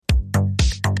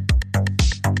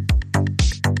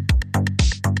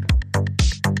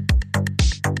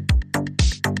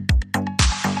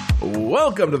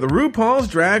Welcome to the RuPaul's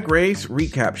Drag Race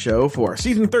recap show for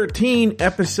season 13,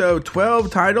 episode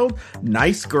 12, titled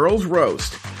Nice Girls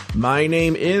Roast. My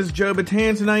name is Joe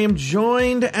Batance, and I am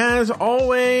joined, as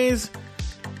always,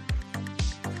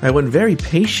 by one very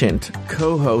patient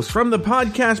co-host from the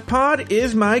podcast pod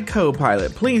is my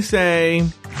co-pilot. Please say...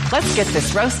 Let's get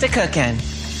this roast a-cookin'.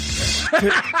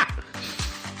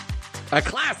 A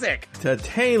classic! To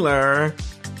Taylor,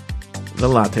 the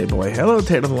Latte Boy. Hello,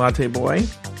 Taylor, the Latte Boy.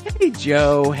 Hey,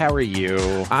 Joe. How are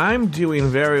you? I'm doing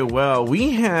very well. We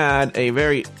had a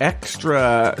very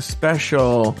extra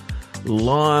special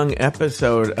long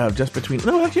episode of Just Between...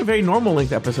 No, actually a very normal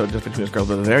length episode of Just Between Us Girls,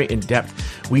 but very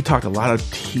in-depth. We talked a lot of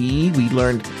tea. We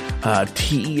learned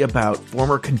tea about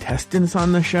former contestants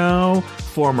on the show,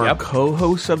 former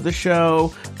co-hosts of the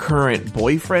show, current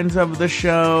boyfriends of the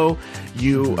show.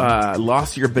 You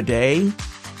lost your bidet.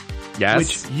 Yes.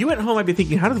 Which you at home might be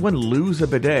thinking, how does one lose a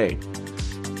bidet?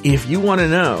 If you want to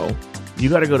know, you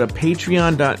got to go to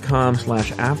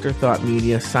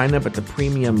patreon.com/afterthoughtmedia, sign up at the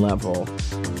premium level.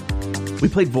 We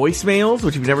played voicemails,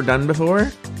 which we've never done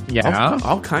before. Yeah.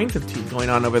 All kinds of tea going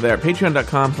on over there.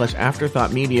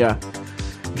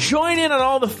 Patreon.com/afterthoughtmedia. Join in on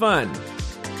all the fun.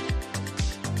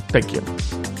 Thank you.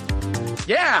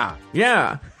 Yeah.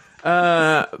 Yeah.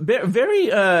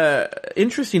 Very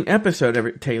interesting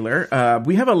episode, Taylor.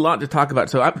 We have a lot to talk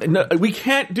about, so we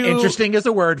can't do... Interesting is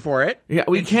a word for it. Yeah,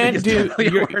 we can't do...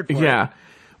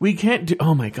 We can't do...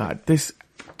 Oh my God. This...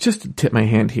 Just to tip my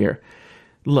hand here.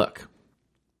 Look.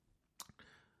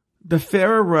 The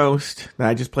Farrah roast that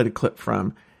I just played a clip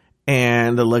from,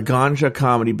 and the Laganja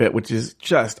comedy bit, which is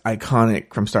just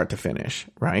iconic from start to finish,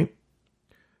 right?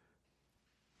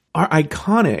 Are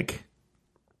iconic,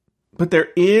 but there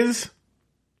is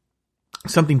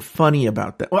something funny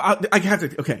about that. Well, I have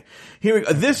to... Okay, here we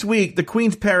go. This week, the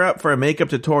queens pair up for a makeup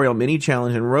tutorial mini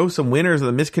challenge and roast some winners of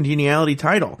the Miss Congeniality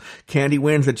title. Candy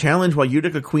wins the challenge while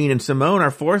Utica Queen and Simone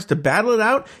are forced to battle it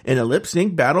out in a lip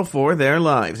sync battle for their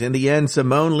lives. In the end,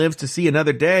 Simone lives to see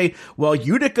another day while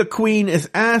Utica Queen is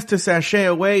asked to sashay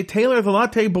away. Taylor, the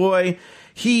Latte Boy,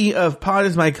 he of Pod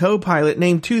is my co-pilot,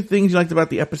 named 2 things you liked about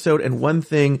the episode and 1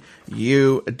 thing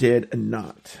you did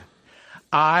not.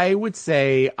 I would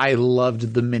say I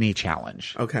loved the mini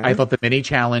challenge. Okay. I thought the mini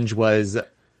challenge was...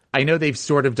 I know they've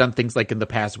sort of done things like in the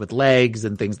past with legs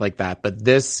and things like that, but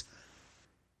this...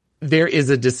 There is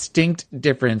a distinct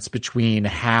difference between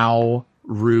how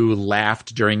Rue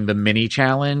laughed during the mini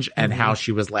challenge and how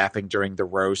she was laughing during the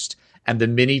roast. And the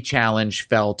mini challenge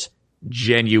felt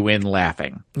genuine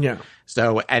laughing. Yeah.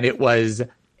 So, and it was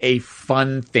a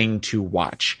fun thing to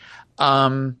watch.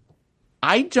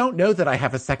 I don't know that I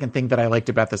have a second thing that I liked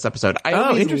about this episode. I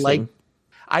always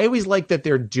like that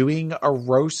they're doing a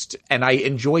roast, and I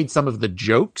enjoyed some of the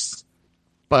jokes,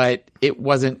 but it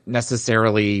wasn't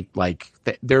necessarily like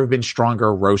there have been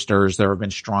stronger roasters. There have been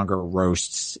stronger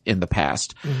roasts in the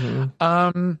past.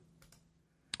 The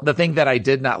thing that I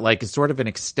did not like is sort of an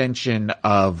extension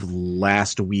of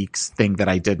last week's thing that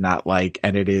I did not like.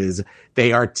 And it is,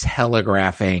 they are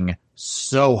telegraphing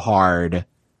so hard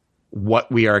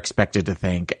what we are expected to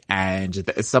think, and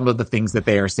some of the things that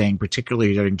they are saying,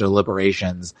 particularly during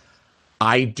deliberations,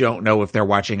 I don't know if they're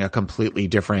watching a completely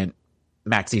different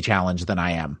Maxi challenge than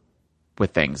I am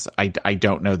with things. I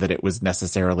don't know that it was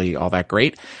necessarily all that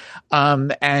great.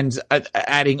 And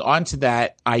adding on to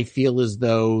that, I feel as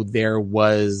though there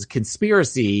was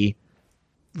conspiracy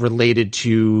related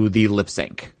to the lip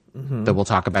sync that we'll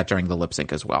talk about during the lip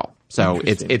sync as well. So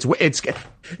it's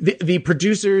the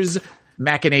producers'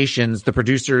 machinations, the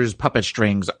producers' puppet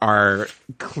strings are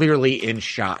clearly in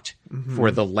shot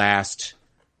for the last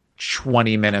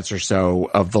 20 minutes or so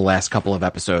of the last couple of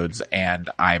episodes, and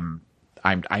I'm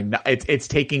not, it's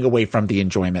taking away from the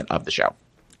enjoyment of the show.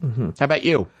 How about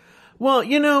you? Well,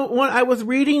 you know, when I was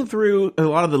reading through a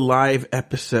lot of the live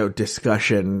episode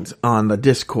discussions on the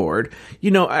Discord,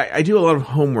 you know, I do a lot of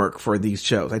homework for these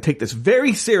shows. I take this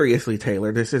very seriously,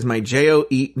 Taylor. This is my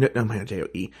J-O-E. No, not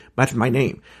J-O-E. That's my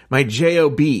name. My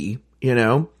J-O-B, you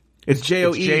know. It's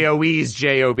J-O-E. It's J-O-E's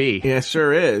J-O-B. Yeah,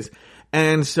 sure is.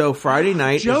 And so Friday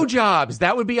night... Joe Jobs.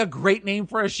 That would be a great name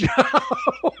for a show.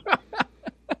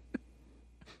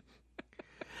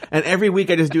 And every week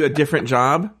I just do a different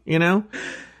job, you know?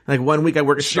 Like 1 week I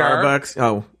work at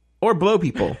Starbucks. Or blow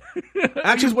people.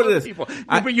 Actually, is what it is.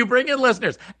 You bring in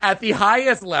listeners. At the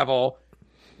highest level,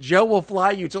 Joe will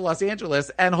fly you to Los Angeles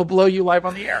and he'll blow you live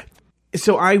on the air.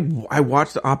 So I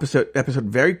watched the episode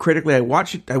very critically. I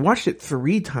watched it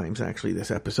 3 times, actually,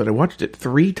 this episode. I watched it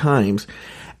 3 times.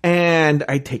 And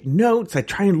I take notes. I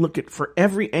try and look at for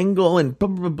every angle and blah,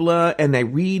 blah, blah. And I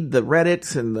read the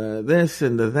Reddits and the this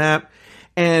and the that.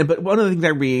 But one of the things I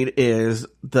read is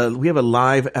we have a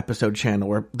live episode channel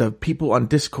where the people on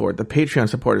Discord, the Patreon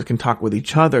supporters, can talk with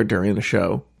each other during the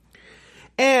show.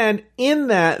 And in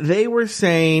that, they were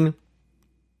saying,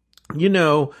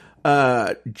 Joe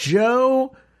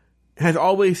has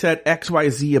always said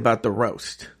XYZ about the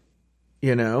roast,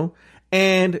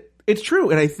 and it's true.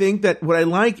 And I think that what I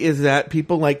like is that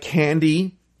people like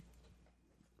Candy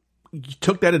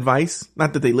took that advice,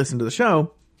 not that they listened to the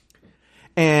show,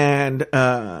 and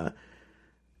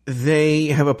they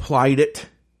have applied it,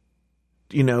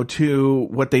 to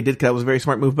what they did, because that was a very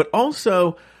smart move. But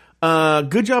also,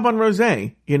 good job on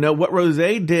Rosé. What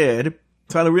Rosé did.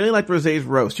 So I really liked Rosé's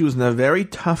roast. She was in a very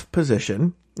tough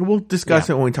position. We'll discuss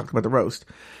it when we talk about the roast.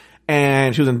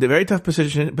 And she was in a very tough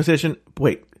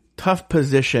tough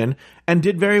position, and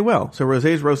did very well. So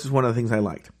Rosé's roast is one of the things I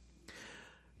liked.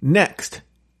 Next,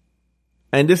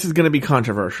 and this is going to be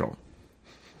controversial.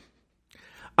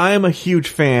 I am a huge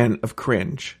fan of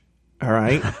cringe. All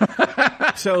right.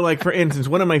 So, like, for instance,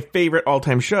 one of my favorite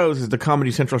all-time shows is the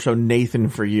Comedy Central show Nathan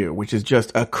For You, which is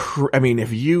just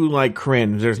if you like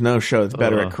cringe, there's no show that's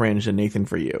better at cringe than Nathan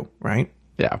For You, right?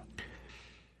 Yeah.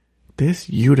 This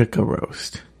Utica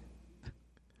roast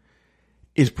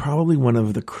is probably one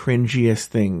of the cringiest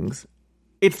things.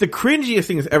 It's the cringiest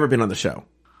thing that's ever been on the show.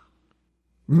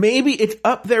 Maybe it's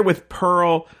up there with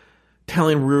Pearl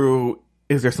telling Rue,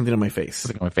 "Is there something on my face?"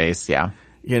 Something on my face, yeah.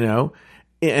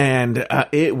 And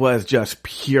it was just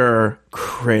pure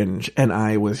cringe, and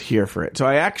I was here for it. So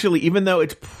I actually, even though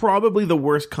it's probably the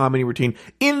worst comedy routine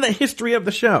in the history of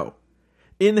the show,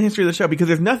 because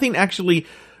there's nothing actually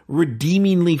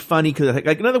redeemingly funny, because,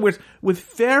 like, in other words, with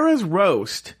Farrah's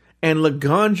roast and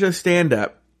Laganja's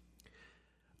stand-up,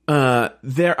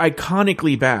 they're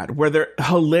iconically bad, where they're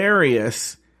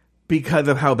hilarious because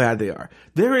of how bad they are.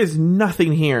 There is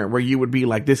nothing here where you would be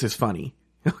like, this is funny.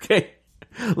 Okay?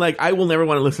 Like, I will never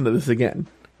want to listen to this again.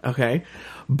 Okay?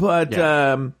 But,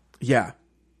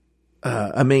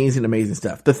 amazing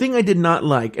stuff. The thing I did not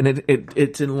like, and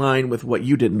it's in line with what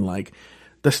you didn't like,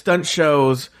 the stunt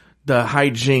shows, the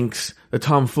hijinks, the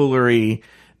tomfoolery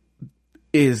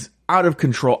is out of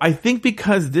control. I think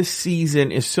because this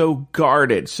season is so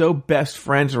guarded, so best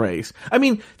friends race. I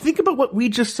mean, think about what we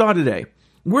just saw today.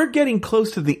 We're getting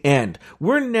close to the end.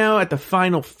 We're now at the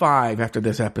final 5 after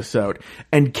this episode,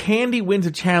 and Candy wins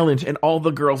a challenge and all the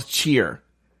girls cheer.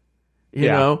 You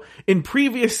know, in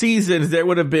previous seasons, there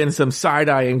would have been some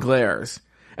side-eye and glares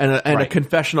and a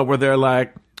confessional where they're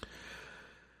like,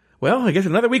 well, I guess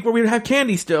another week where we'd have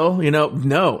Candy still,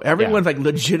 No, everyone's like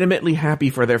legitimately happy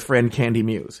for their friend Candy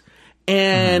Muse.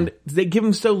 And they give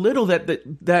them so little that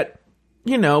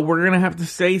we're going to have to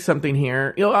say something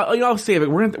here. I'll save it.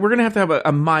 We're going to have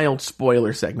a mild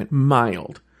spoiler segment,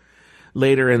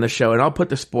 later in the show. And I'll put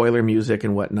the spoiler music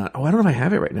and whatnot. Oh, I don't know if I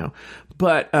have it right now.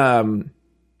 But, we're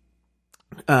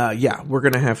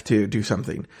going to have to do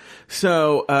something.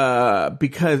 So,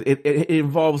 because it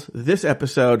involves this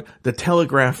episode, the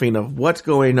telegraphing of what's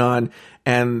going on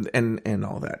and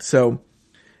all that. So,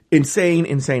 insane.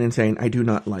 I do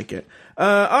not like it. All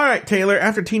right, Taylor.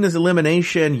 After Tina's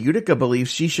elimination, Utica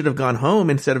believes she should have gone home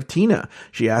instead of Tina.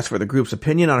 She asks for the group's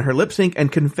opinion on her lip sync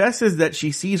and confesses that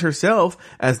she sees herself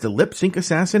as the lip sync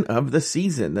assassin of the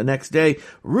season. The next day,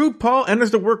 RuPaul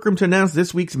enters the workroom to announce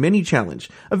this week's mini challenge,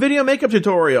 a video makeup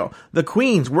tutorial. The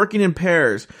queens, working in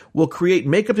pairs, will create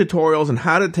makeup tutorials on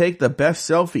how to take the best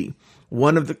selfie.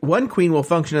 One queen will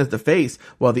function as the face,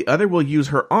 while the other will use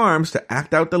her arms to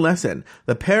act out the lesson.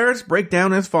 The pairs break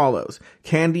down as follows: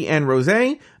 Candy and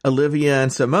Rosé, Olivia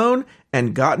and Simone,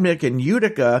 and Gottmik and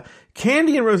Utica.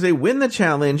 Candy and Rosé win the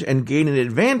challenge and gain an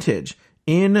advantage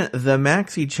in the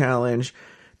Maxi Challenge.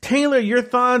 Taylor, your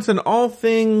thoughts on all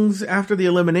things after the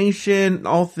elimination,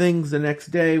 all things the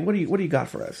next day. What do you got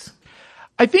for us?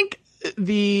 I think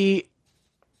the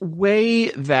way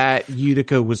that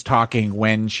Utica was talking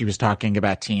when she was talking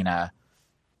about Tina,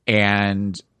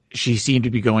 and she seemed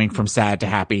to be going from sad to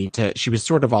happy she was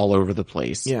sort of all over the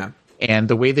place. Yeah. And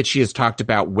the way that she has talked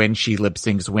about when she lip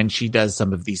syncs, when she does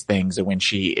some of these things, and when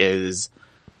she is,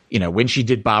 when she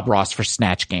did Bob Ross for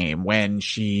Snatch Game,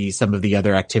 some of the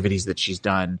other activities that she's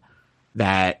done,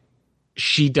 that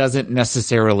she doesn't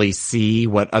necessarily see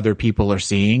what other people are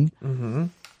seeing. Mm-hmm.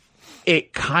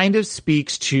 It kind of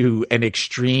speaks to an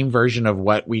extreme version of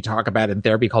what we talk about in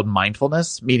therapy called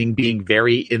mindfulness, meaning being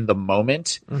very in the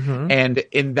moment. Mm-hmm. And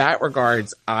in that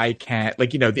regards, I can't,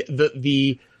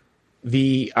 the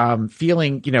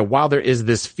feeling, while there is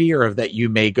this fear of that you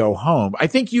may go home, I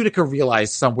think Utica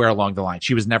realized somewhere along the line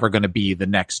she was never going to be the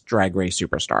next Drag Race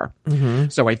superstar. Mm-hmm.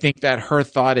 So I think that her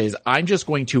thought is, I'm just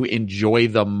going to enjoy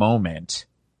the moment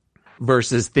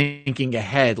versus thinking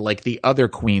ahead like the other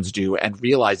queens do and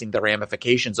realizing the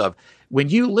ramifications of when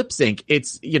you lip sync,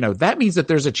 it's, that means that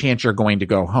there's a chance you're going to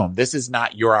go home. This is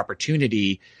not your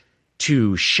opportunity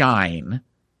to shine,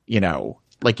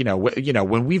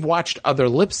 when we've watched other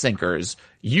lip syncers,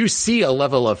 you see a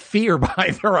level of fear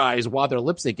behind their eyes while they're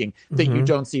lip syncing that you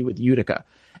don't see with Utica.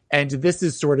 And this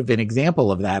is sort of an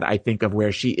example of that, I think, of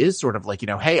where she is sort of like,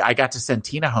 hey, I got to send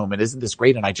Tina home and isn't this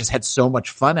great? And I just had so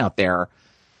much fun out there.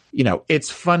 It's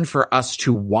fun for us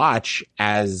to watch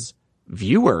as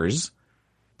viewers,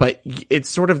 but it's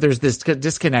sort of, there's this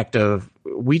disconnect of,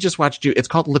 we just watched you. It's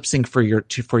called lip sync for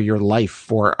your life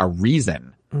for a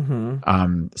reason.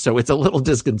 Mm-hmm. So it's a little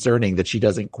disconcerting that she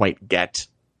doesn't quite get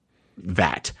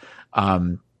that.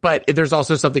 But there's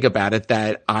also something about it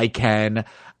that I can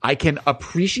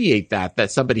appreciate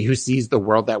that somebody who sees the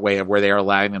world that way, of where they are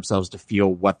allowing themselves to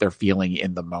feel what they're feeling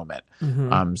in the moment.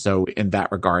 Mm-hmm. So in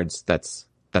that regards, that's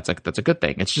a good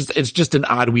thing. It's just an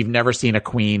odd, we've never seen a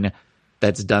queen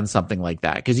that's done something like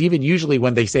that. Cause even usually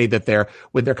when they say that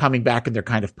when they're coming back and they're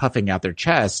kind of puffing out their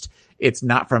chest, it's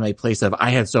not from a place of,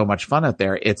 I had so much fun out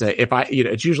there. It's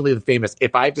it's usually the famous,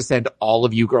 if I have to send all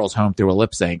of you girls home through a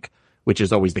lip sync, which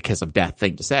is always the kiss of death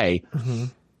thing to say, mm-hmm.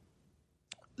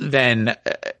 then,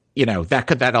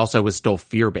 that also was still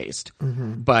fear-based.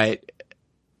 Mm-hmm. But,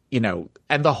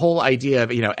 and the whole idea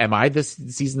of, am I this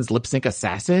season's lip sync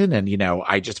assassin? And,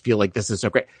 I just feel like this is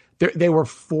so great. They were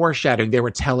foreshadowing, they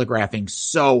were telegraphing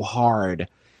so hard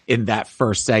in that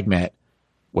first segment.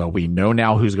 Well, we know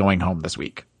now who's going home this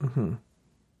week. Mm-hmm.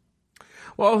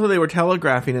 Well, also they were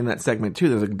telegraphing in that segment too.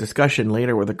 There's a discussion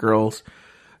later where the girls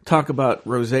talk about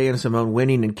Rosé and Simone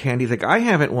winning, and Candy's like, I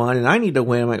haven't won and I need to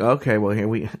win. I'm like, okay, well,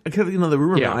 because the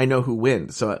rumor, yeah. I know who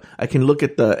wins, so I can look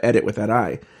at the edit with that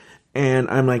eye. And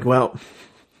I'm like, well,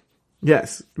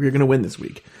 yes, you're going to win this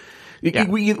week. Yeah.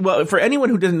 Well, for anyone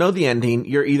who doesn't know the ending,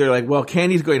 you're either like, well,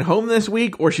 Candy's going home this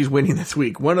week or she's winning this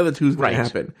week. One of the two is going to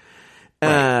happen.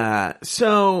 Right.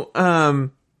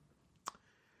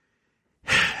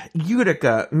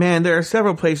 Utica, man, there are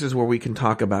several places where we can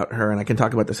talk about her, and I can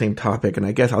talk about the same topic, and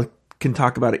I guess I can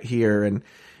talk about it here, and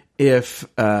if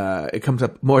it comes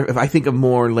up more, if I think of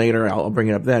more later, I'll bring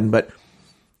it up then, but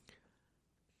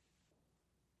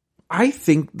I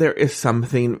think there is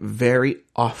something very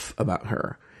off about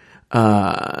her.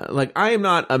 I am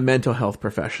not a mental health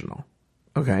professional,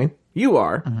 okay? You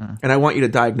are, mm-hmm. and I want you to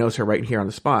diagnose her right here on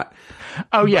the spot.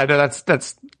 Oh, yeah, no,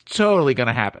 that's totally going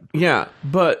to happen. Yeah,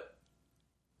 but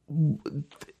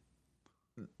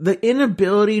the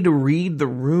inability to read the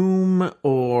room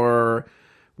or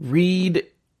read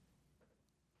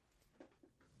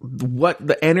what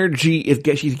the energy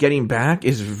she's getting back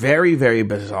is very, very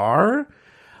bizarre.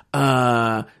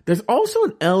 There's also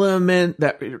an element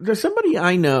that there's somebody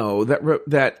I know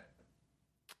that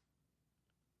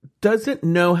doesn't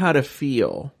know how to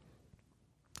feel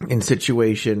in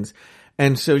situations,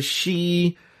 and so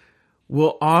she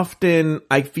will often,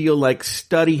 I feel like,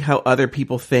 study how other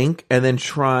people think and then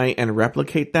try and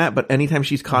replicate that. But anytime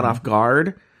she's caught off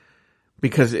guard,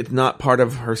 because it's not part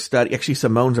of her study, actually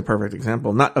Simone's a perfect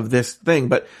example, not of this thing,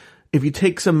 but if you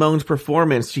take Simone's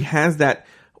performance, she has that,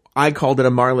 I called it a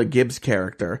Marla Gibbs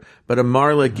character, but a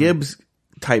Marla Gibbs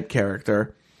type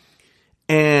character.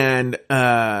 And,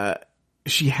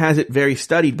 she has it very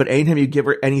studied, but anytime you give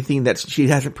her anything that she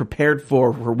hasn't prepared for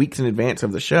weeks in advance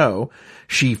of the show,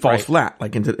 she falls flat,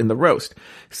 like in the roast.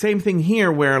 Same thing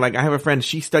here, where like I have a friend,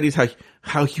 she studies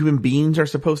how human beings are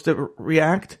supposed to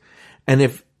react, and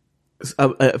if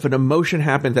an emotion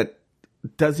happens that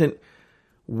doesn't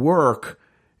work,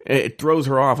 it throws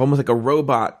her off, almost like a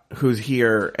robot who's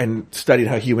here and studied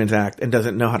how humans act and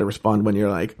doesn't know how to respond when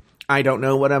you're like, I don't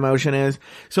know what emotion is.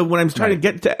 So what I'm trying to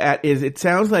get at is it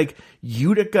sounds like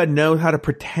Utica knows how to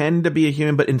pretend to be a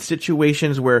human, but in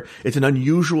situations where it's an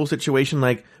unusual situation,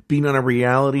 like being on a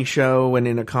reality show and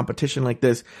in a competition like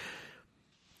this,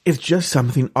 it's just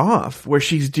something off, where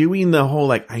she's doing the whole,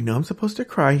 like, I know I'm supposed to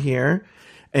cry here,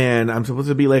 and I'm supposed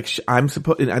to be like,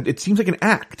 it seems like an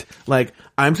act. Like,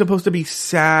 I'm supposed to be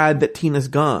sad that Tina's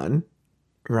gone,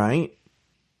 right?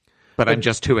 But I'm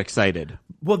just too excited.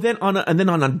 Well, then on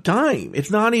a dime,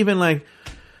 it's not even like,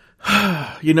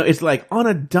 it's like on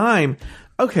a dime.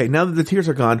 Okay, now that the tears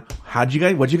are gone,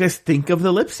 what'd you guys think of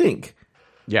the lip sync?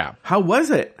 Yeah. How was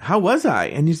it? How was I?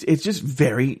 And it's just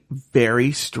very,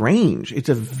 very strange. It's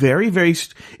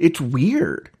it's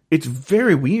weird. It's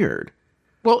very weird.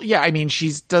 Well, yeah, I mean,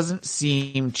 she doesn't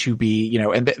seem to be,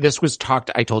 and this was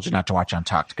talked. I told you not to watch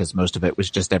Untucked because most of it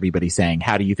was just everybody saying,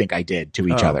 how do you think I did to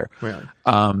each other? Really?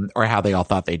 Or how they all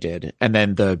thought they did. And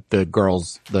then the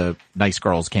nice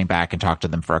girls came back and talked to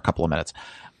them for a couple of minutes.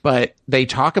 But they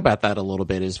talk about that a little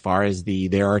bit as far as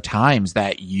there are times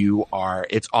that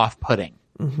it's off-putting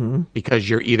because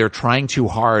you're either trying too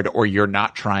hard or you're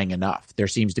not trying enough. There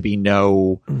seems to be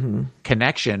no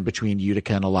connection between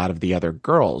Utica and a lot of the other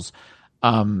girls.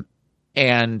 And,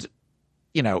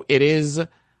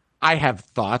 I have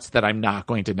thoughts that I'm not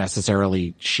going to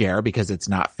necessarily share because it's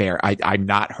not fair. I'm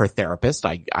not her therapist.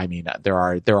 I mean, there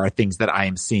are things that I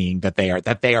am seeing that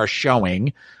they are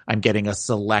showing. I'm getting a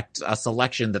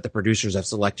selection that the producers have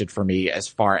selected for me as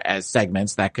far as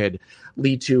segments that could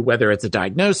lead to whether it's a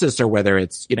diagnosis or whether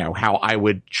it's, how I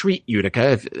would treat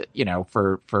Utica if,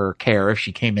 for care if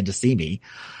she came in to see me.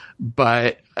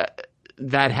 But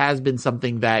that has been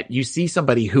something that you see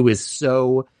somebody who is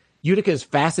so Utica is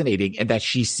fascinating in that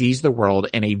she sees the world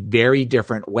in a very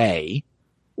different way,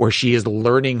 or she is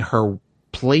learning her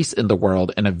place in the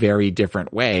world in a very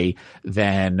different way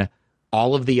than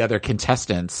all of the other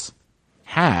contestants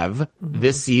have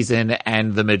this season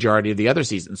and the majority of the other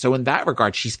seasons. So in that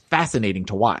regard, she's fascinating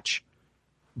to watch.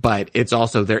 But it's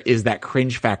also, there is that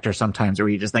cringe factor sometimes where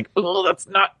you just think, oh, that's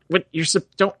not what you're,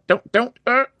 don't.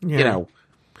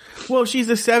 Well, she's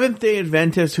a Seventh-day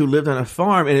Adventist who lived on a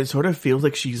farm, and it sort of feels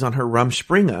like she's on her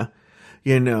Rumspringa,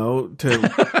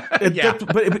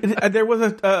 but there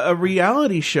was a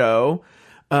reality show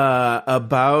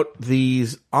about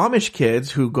these Amish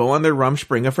kids who go on their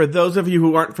Rumspringa. For those of you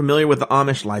who aren't familiar with the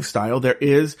Amish lifestyle, there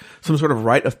is some sort of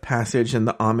rite of passage in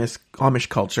the Amish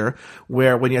culture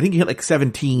where when I think you hit like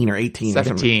 17 or 18 or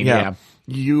something,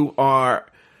 you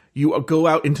go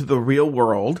out into the real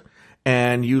world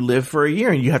and you live for a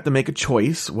year, and you have to make a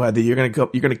choice whether you're going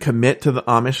to commit to the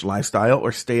Amish lifestyle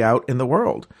or stay out in the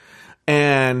world.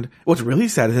 And what's really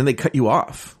sad is then they cut you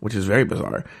off, which is very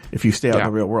bizarre if you stay out in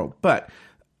the real world. But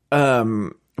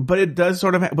it does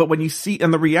sort of, but when you see in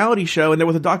the reality show, and there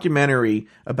was a documentary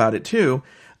about it too,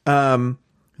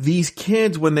 these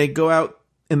kids, when they go out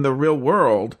in the real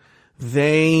world,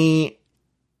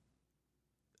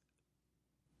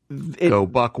 go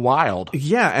buck wild.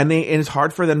 Yeah, and it's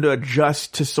hard for them to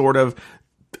adjust to sort of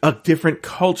a different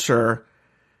culture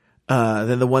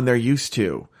than the one they're used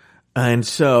to. And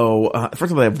so,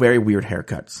 first of all, they have very weird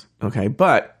haircuts. Okay,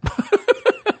 but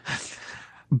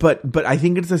but I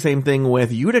think it's the same thing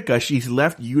with Utica. She's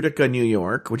left Utica, New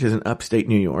York, which is in upstate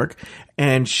New York,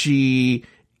 and she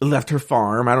left her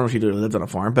farm. I don't know if she really lives on a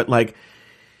farm, but like,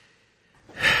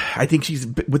 I think she's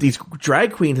with these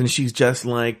drag queens, and she's just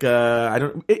like,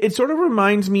 it sort of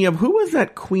reminds me of, who was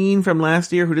that queen from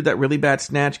last year who did that really bad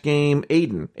Snatch game?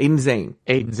 Aiden Zane.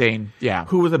 Aiden Zane, yeah.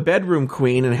 Who was a bedroom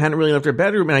queen and hadn't really left her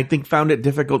bedroom, and I think found it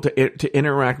difficult to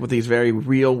interact with these very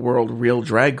real world, real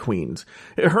drag queens.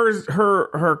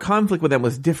 Her conflict with them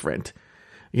was different,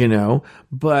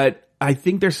 but I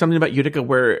think there's something about Utica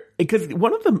because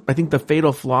one of the, I think the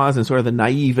fatal flaws and sort of the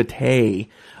naivete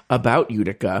about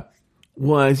Utica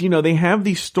was, they have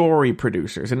these story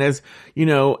producers. And as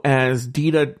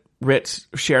Dita Ritz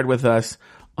shared with us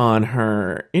on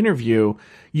her interview,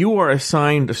 you are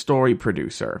assigned a story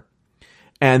producer.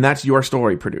 And that's your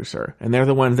story producer. And they're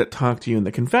the ones that talk to you in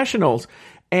the confessionals.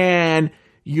 And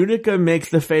Utica makes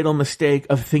the fatal mistake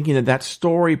of thinking that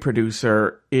story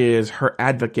producer is her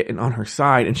advocate and on her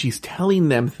side. And she's telling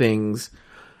them things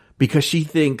because she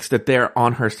thinks that they're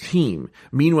on her team.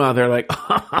 Meanwhile, they're like,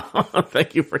 oh,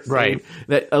 thank you for saying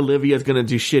that Olivia's going to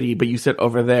do shitty, but you said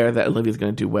over there that Olivia's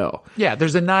going to do well. Yeah,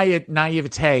 there's a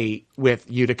naivete with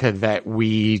Utica that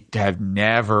we have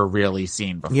never really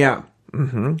seen before. Yeah.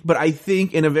 Mm-hmm. But I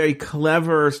think in a very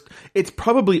clever, it's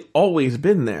probably always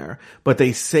been there, but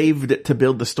they saved it to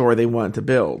build the story they wanted to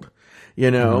build,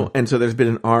 And so there's been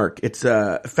an arc. It's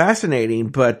fascinating,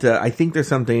 but I think there's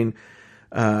something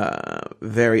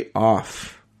very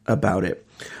off about it.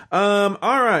 All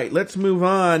right, let's move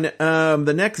on.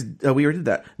 The next, we already did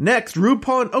that. Next,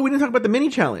 RuPaul. Oh, we didn't talk about the mini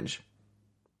challenge.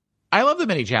 I love the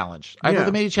mini challenge. I thought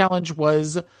the mini challenge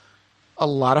was a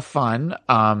lot of fun.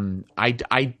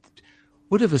 I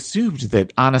would have assumed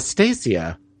that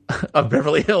Anastasia of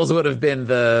Beverly Hills would have been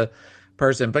the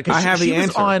person, because she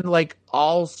was on like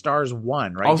All Stars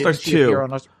 1, right? All Stars 2.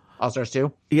 All Stars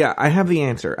 2? Yeah, I have the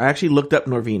answer. I actually looked up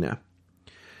Norvina.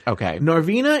 Okay.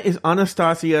 Norvina is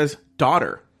Anastasia's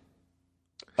daughter.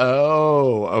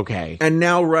 Oh, okay. And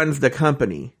now runs the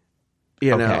company.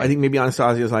 I think maybe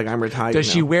Anastasia's like, I'm retired. Does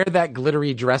now. she wear that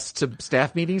glittery dress to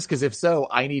staff meetings? Because if so,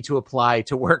 I need to apply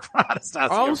to work for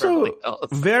Anastasia. Also,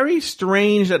 very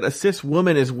strange that a cis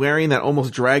woman is wearing that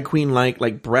almost drag queen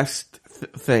like breast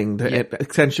thing to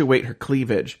accentuate her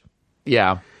cleavage.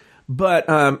 Yeah. But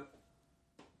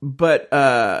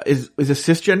is a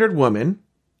cisgendered woman.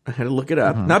 I had to look it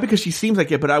up. Not because she seems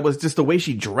like it, but I was just the way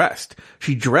she dressed.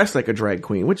 She dressed like a drag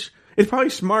queen, which is probably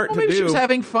smart to maybe do. She was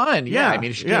having fun. Yeah. I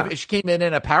mean, if she came in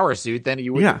a power suit, then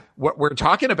you would, we're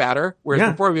talking about her.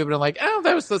 Whereas before we would have been like, oh,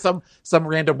 that was some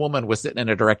random woman was sitting in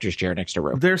a director's chair next to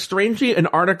her. There's strangely an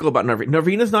article about Norvina.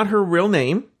 Norvina's not her real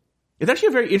name. It's actually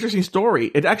a very interesting story.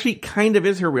 It actually kind of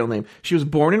is her real name. She was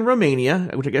born in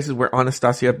Romania, which I guess is where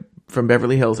Anastasia from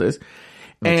Beverly Hills is.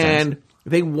 Makes sense.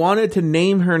 They wanted to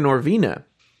name her Norvina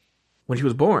when she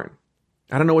was born.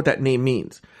 I don't know what that name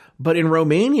means. But in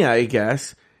Romania, I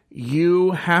guess,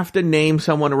 you have to name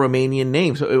someone a Romanian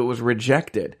name. So it was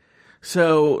rejected.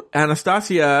 So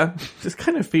Anastasia is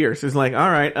kind of fierce. Is like, all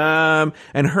right,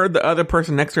 and heard the other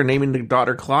person next to her naming the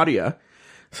daughter Claudia.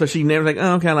 So she names like,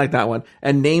 oh, okay, I like that one,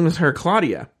 and names her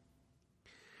Claudia.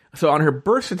 So on her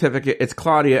birth certificate, it's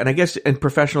Claudia, and I guess in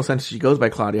professional sense she goes by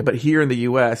Claudia, but here in the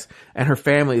U.S. and her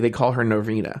family, they call her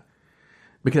Norvina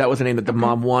because that was the name that the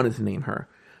mom wanted to name her,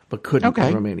 but couldn't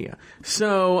in Romania.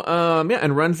 So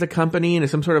and runs the company and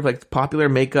is some sort of like popular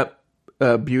makeup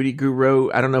beauty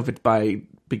guru. I don't know if it's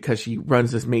because she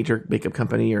runs this major makeup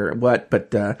company or what,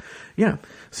 but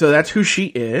so that's who she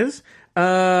is. She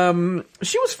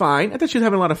was fine. I thought she was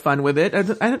having a lot of fun with it.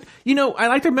 I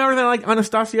liked her better than like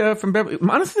Anastasia from Beverly.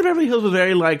 Honestly, Beverly Hills was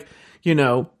very like,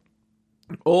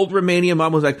 old Romanian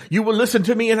mom was like, you will listen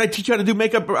to me and I teach you how to do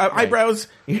makeup, eyebrows,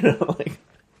 like.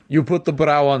 You put the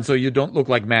brow on so you don't look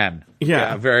like man.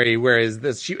 Yeah. Very. Whereas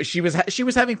this, she was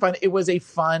having fun. It was a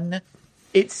fun.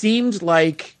 It seemed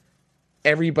like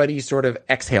everybody sort of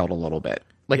exhaled a little bit.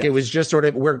 Like it was just sort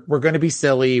of we're going to be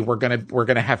silly. We're going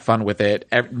to have fun with it.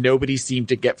 Nobody seemed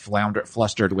to get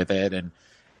flustered with it,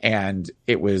 and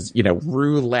it was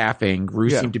Rue laughing. Rue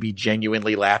seemed to be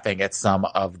genuinely laughing at some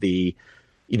of the,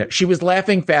 she was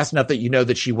laughing fast enough that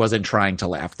that she wasn't trying to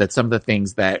laugh. That some of the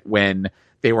things that when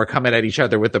they were coming at each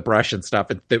other with the brush and stuff,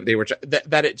 they were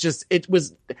that it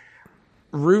was.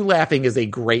 Rue laughing is a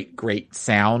great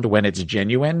sound when it's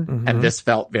genuine, and this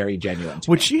felt very genuine.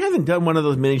 Which she hasn't done one of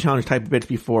those mini challenge type of bits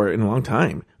before in a long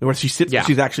time, where she sits,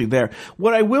 she's actually there.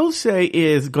 What I will say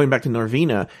is, going back to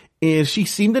Norvina, is she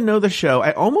seemed to know the show.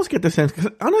 I almost get the sense, because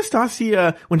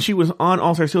Anastasia, when she was on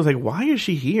All Stars 2, was like, why is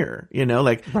she here?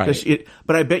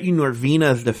 But I bet you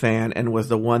Norvina's the fan and was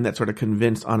the one that sort of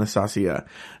convinced Anastasia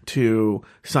to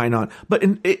sign on. But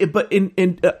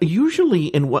usually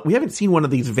in what we haven't seen one of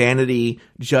these vanity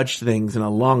judge things in a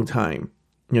long time,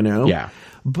 Yeah.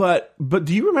 But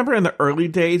do you remember in the early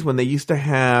days when they used to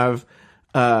have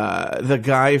the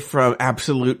guy from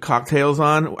Absolute Cocktails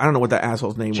on? I don't know what that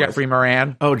asshole's name was. Jeffrey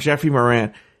Moran. Oh, Jeffrey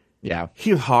Moran. Yeah.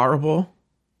 He was horrible.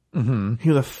 Mm-hmm. He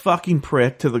was a fucking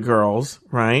prick to the girls,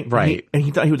 right? Right. And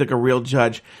he thought he was like a real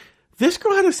judge. This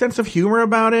girl had a sense of humor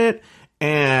about it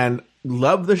and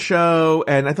loved the show,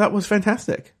 and I thought it was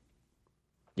fantastic.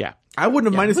 Yeah. I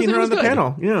wouldn't have minded seeing her on the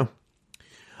panel. Yeah.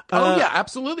 Yeah,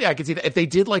 absolutely. I could see that if they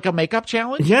did like a makeup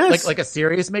challenge, like a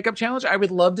serious makeup challenge. I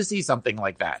would love to see something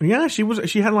like that. Yeah, she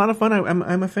had a lot of fun.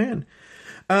 I'm a fan.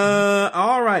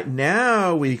 All right,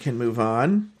 now we can move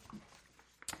on.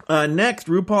 Next,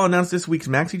 RuPaul announced this week's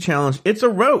Maxi Challenge. It's a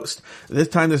roast. This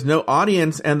time there's no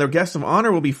audience, and their guests of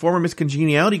honor will be former Miss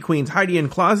Congeniality queens Heidi N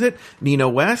Closet, Nina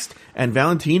West, and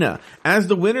Valentina. As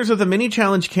the winners of the mini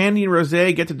challenge, Candy and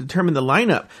Rosé get to determine the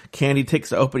lineup. Candy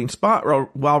takes the opening spot,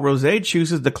 while Rosé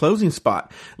chooses the closing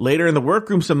spot. Later in the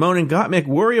workroom, Simone and Gottmik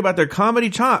worry about their comedy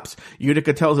chops.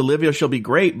 Utica tells Olivia she'll be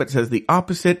great, but says the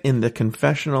opposite in the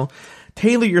confessional.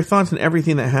 Taylor, your thoughts on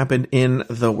everything that happened in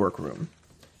the workroom?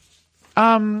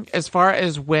 As far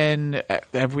as when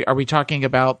are we talking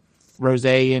about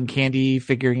Rosé and Candy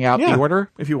figuring out the order?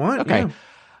 If you want. Okay.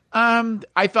 Yeah.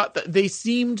 I thought that they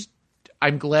seemed,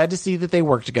 I'm glad to see that they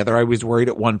worked together. I was worried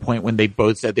at one point when they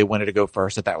both said they wanted to go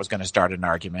first that was going to start an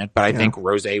argument, but I think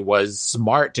Rosé was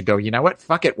smart to go, you know what?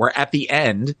 Fuck it. We're at the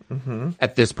end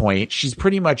at this point. She's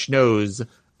pretty much knows,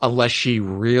 unless she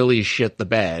really shit the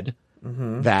bed,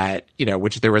 that,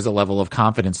 which there was a level of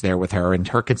confidence there with her and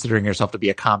her considering herself to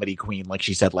be a comedy queen, like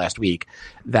she said last week,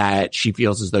 that she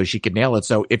feels as though she could nail it.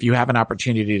 So if you have an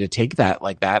opportunity to take that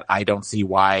like that, I don't see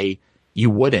why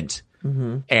you wouldn't.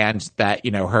 And that,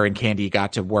 her and Candy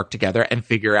got to work together and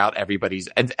figure out everybody's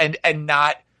and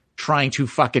not trying to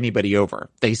fuck anybody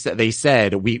over. They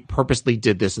said we purposely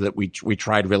did this so that we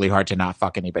tried really hard to not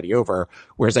fuck anybody over.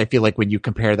 Whereas I feel like when you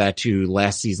compare that to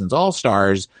last season's All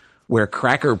Stars, where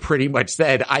Cracker pretty much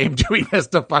said, I am doing this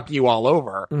to fuck you all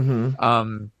over.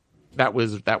 That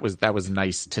was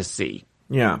nice to see.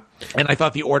 Yeah. And I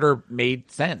thought the order made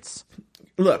sense.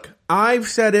 Look, I've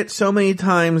said it so many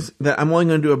times that I'm only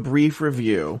going to do a brief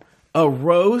review. A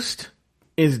roast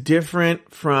is different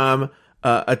from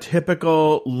a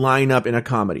typical lineup in a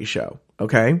comedy show.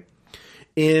 Okay,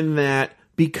 in that,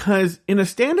 because in a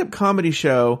stand-up comedy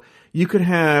show, you could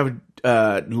have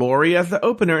Lori as the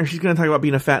opener, and she's going to talk about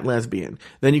being a fat lesbian.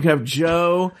 Then you could have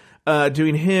Joe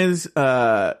doing his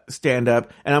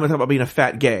stand-up, and I'm going to talk about being a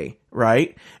fat gay,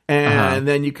 right? And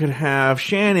then you could have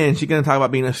Shannon. She's going to talk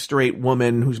about being a straight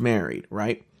woman who's married,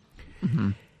 right?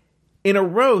 Mm-hmm. In a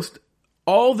roast,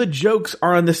 all the jokes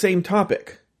are on the same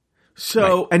topic.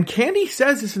 So, and Candy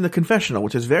says this in the confessional,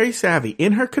 which is very savvy.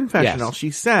 In her confessional,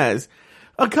 she says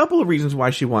a couple of reasons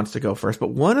why she wants to go first, but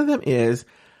one of them is,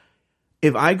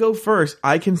 if I go first,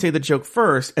 I can say the joke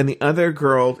first, and the other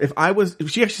girl,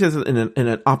 she actually says it in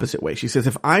an opposite way. She says,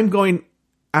 if I'm going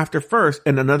after first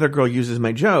and another girl uses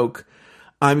my joke,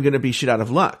 I'm going to be shit out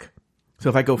of luck. So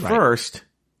if I go first,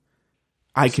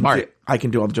 I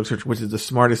can do all the jokes first, which is the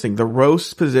smartest thing. The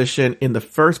roast position in the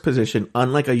first position,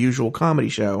 unlike a usual comedy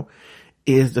show,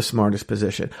 is the smartest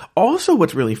position. Also,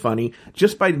 what's really funny,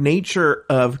 just by nature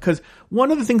of, because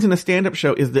one of the things in a stand-up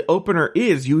show is the opener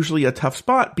is usually a tough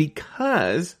spot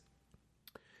because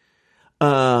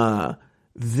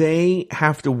they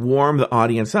have to warm the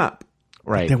audience up.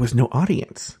 Right. There was no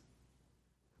audience.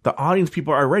 The audience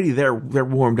people are already they're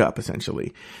warmed up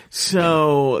essentially.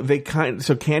 So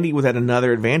so Candy was at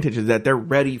another advantage, is that they're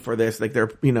ready for this. Like they're,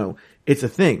 it's a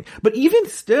thing. But even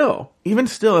still,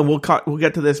 and we'll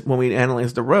get to this when we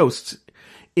analyze the roasts,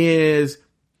 is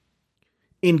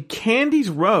in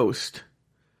Candy's roast,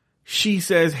 she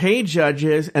says, "Hey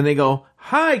judges," and they go,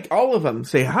 "Hi," all of them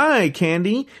say, "Hi,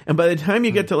 Candy." And by the time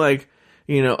you get to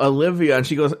Olivia, and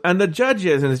she goes, "And the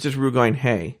judges," and it's just Rue going,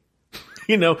 "Hey."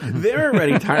 They're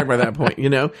already tired by that point,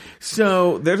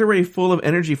 So there's already full of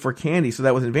energy for Candy, so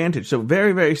that was an advantage. So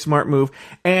very, very smart move.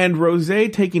 And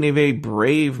Rosé taking a very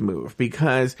brave move,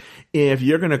 because if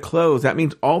you're going to close, that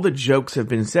means all the jokes have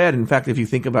been said. In fact, if you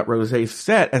think about Rosé's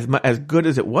set, as good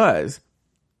as it was,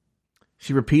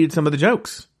 she repeated some of the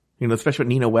jokes, especially with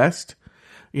Nina West,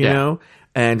 you know?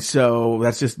 And so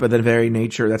that's just by the very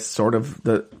nature, that's sort of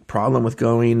the problem with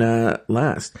going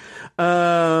last.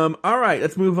 All right,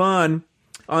 let's move on.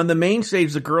 On the main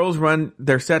stage, the girls run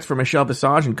their sets for Michelle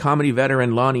Visage and comedy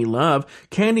veteran Lonnie Love.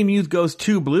 Candy Muse goes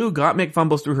too blue. Gottmik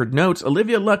fumbles through her notes.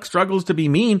 Olivia Luck struggles to be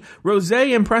mean.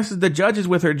 Rosé impresses the judges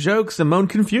with her jokes. Simone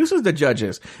confuses the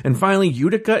judges. And finally,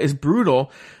 Utica is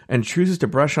brutal and chooses to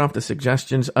brush off the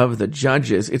suggestions of the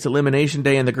judges. It's elimination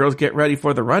day and the girls get ready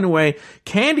for the runaway.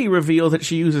 Candy reveals that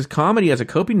she uses comedy as a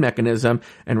coping mechanism,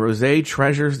 and Rosé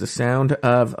treasures the sound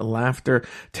of laughter.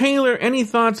 Taylor, any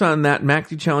thoughts on that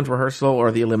Maxi Challenge rehearsal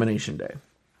or the elimination day?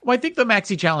 Well, I think the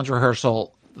Maxi Challenge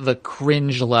rehearsal, the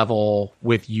cringe level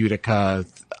with Utica,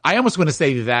 I almost want to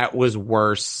say that was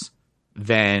worse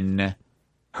than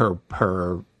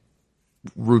her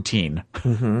routine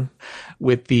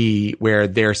with where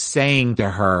they're saying to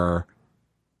her,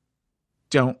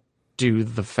 don't do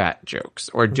the fat jokes,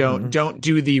 or don't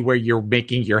do the where you're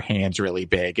making your hands really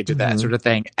big and do that sort of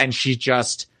thing. And she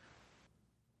just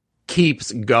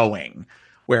keeps going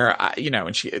where,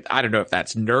 and I don't know if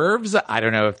that's nerves. I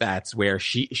don't know if that's where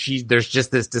she there's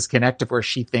just this disconnect of where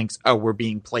she thinks, oh, we're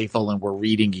being playful and we're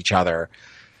reading each other,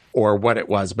 or what it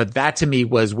was. But that to me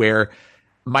was where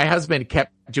my husband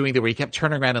kept doing where he kept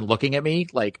turning around and looking at me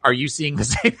like, are you seeing the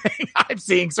same thing I'm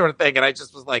seeing, sort of thing? And I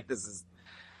just was like, this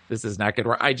is not good.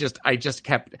 Or I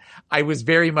was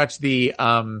very much the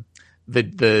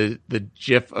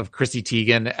gif of Chrissy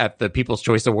Teigen at the People's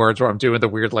Choice Awards where I'm doing the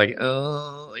weird, like,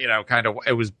 kind of,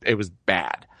 it was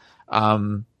bad.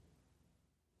 I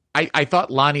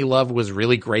thought Lonnie Love was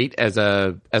really great as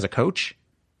a coach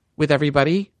with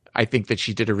everybody. I think that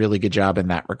she did a really good job in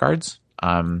that regards.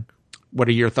 What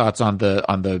are your thoughts on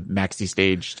the Maxi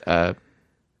staged? Let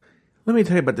me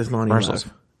tell you about this Lonnie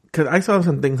Love. Because I saw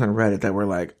some things on Reddit that were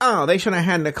like, oh, they should have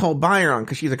had Nicole Byer on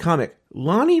because she's a comic.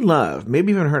 Lonnie Love,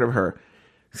 maybe you haven't heard of her.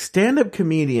 Stand-up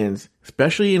comedians,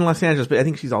 especially in Los Angeles, but I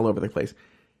think she's all over the place.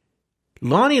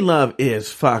 Lonnie Love is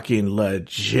fucking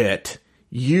legit.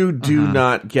 You do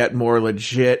not get more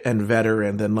legit and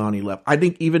veteran than Lonnie Love. I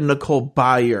think even Nicole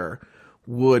Byer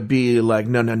would be like,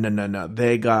 no.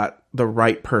 They got the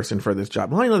right person for this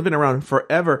job. Lonnie Love's been around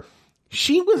forever.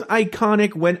 She was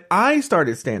iconic when I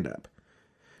started stand-up.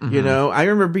 I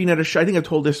remember being at a show. I think I've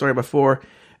told this story before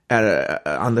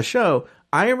on the show.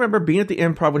 I remember being at the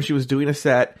Improv when she was doing a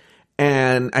set,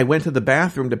 and I went to the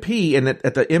bathroom to pee, and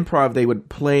at the Improv, they would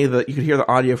play you could hear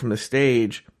the audio from the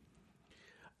stage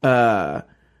in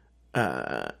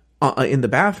the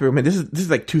bathroom. And this is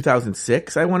like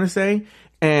 2006, I want to say.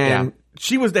 And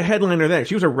she was the headliner then.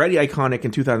 She was already iconic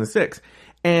in 2006.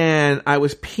 and I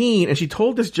was peeing, and she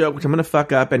told this joke, which I'm going to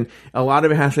fuck up, and a lot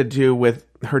of it has to do with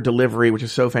her delivery, which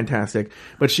is so fantastic.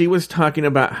 But she was talking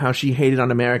about how she hated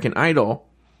on American Idol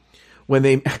when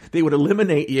they would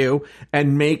eliminate you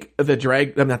and make the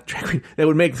not drag queen, they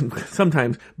would make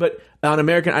sometimes, but on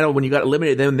American Idol, when you got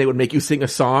eliminated, then they would make you sing a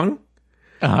song.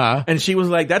 Uh-huh. And she was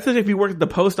like, that's as if you worked at the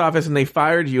post office and they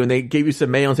fired you and they gave you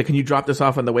some mail and said, can you drop this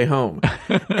off on the way home?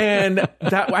 And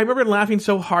that, I remember laughing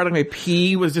so hard, like my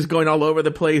pee was just going all over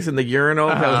the place in the urinal.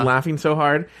 I was laughing so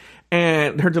hard.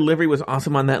 And her delivery was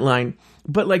awesome on that line.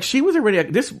 But like, she was already,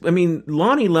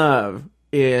 Loni Love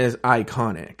is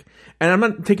iconic. And I'm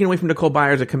not taking away from Nicole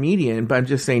Byer as a comedian, but I'm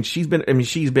just saying she's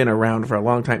been around for a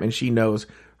long time and she knows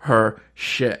her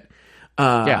shit.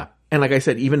 Yeah. And like I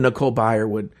said, even Nicole Byer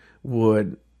would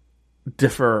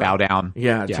bow down.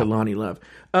 Yeah, to Loni Love.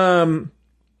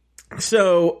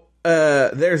 So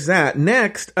there's that.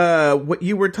 Next, what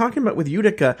you were talking about with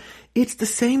Utica, it's the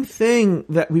same thing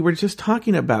that we were just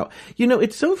talking about. You know,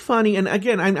 it's so funny. And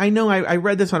again, I know I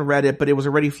read this on Reddit, but it was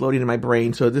already floating in my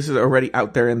brain. So this is already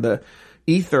out there in the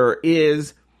ether,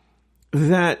 is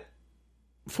that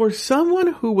for someone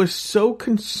who was so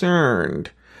concerned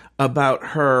about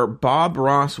her Bob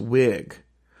Ross wig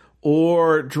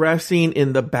or dressing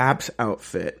in the Babs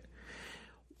outfit,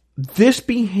 this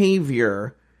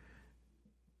behavior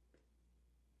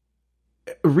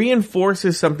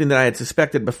reinforces something that I had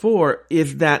suspected before,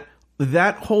 is that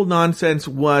whole nonsense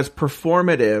was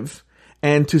performative,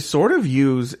 and to sort of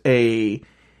use a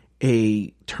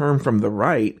term from the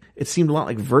right, it seemed a lot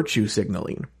like virtue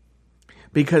signaling,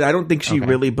 because I don't think she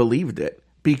really believed it.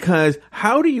 Because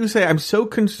how do you say, I'm so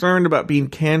concerned about being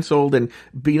canceled and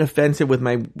being offensive with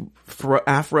my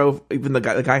afro, even the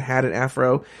guy had an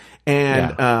afro,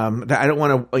 and that I don't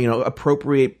want to,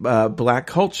 appropriate black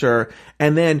culture,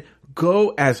 and then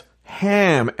go as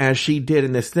ham as she did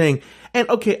in this thing. And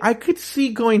okay, I could see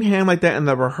going ham like that in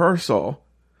the rehearsal,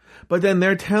 but then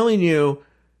they're telling you,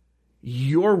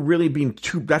 you're really being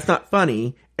that's not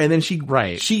funny. And then she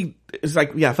is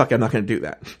like, yeah, fuck it, I'm not going to do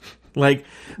that. Like,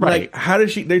 how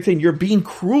does they're saying you're being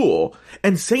cruel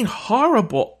and saying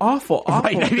horrible, awful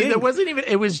right. I mean, things. there wasn't even,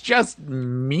 it was just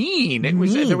mean. It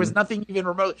was, there was nothing even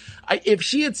remote. If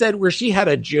she had said where she had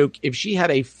a joke, if she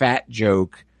had a fat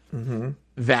joke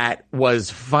that was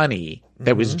funny,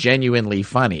 that was genuinely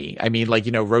funny. I mean, like,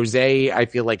 Rose, I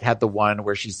feel like had the one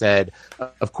where she said,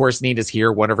 of course, Nina's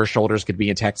here. One of her shoulders could be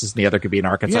in Texas and the other could be in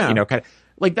Arkansas, kind of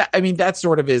like that. I mean, that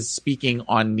sort of is speaking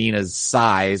on Nina's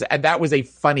size. And that was a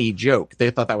funny joke. They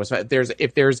thought that was fun.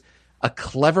 If there's a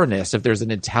cleverness, if there's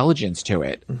an intelligence to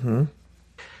it,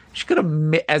 she could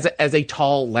have, as a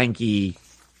tall, lanky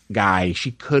guy,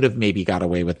 she could have maybe got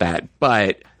away with that.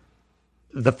 But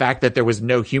the fact that there was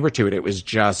no humor to it, it was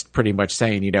just pretty much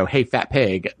saying, hey, fat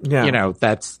pig,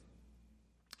 that's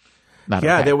not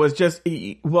okay. There was just,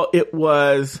 well, it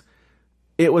was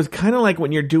kind of like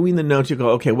when you're doing the notes, you go,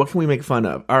 okay, what can we make fun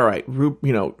of? All right,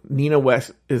 Nina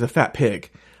West is a fat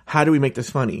pig. How do we make this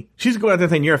funny? She's going out there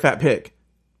saying, you're a fat pig.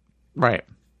 Right.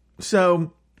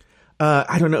 So,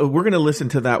 I don't know. We're going to listen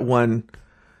to that one.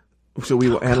 So we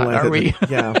will analyze it.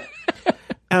 Yeah.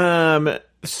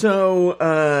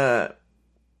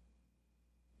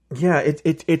 Yeah,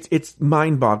 it's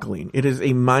mind-boggling. It is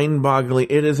a mind-boggling.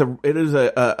 It is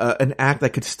an act that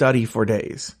could study for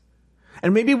days,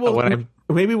 and maybe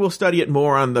we'll study it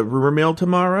more on the rumor mill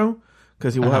tomorrow,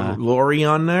 because we'll have Lori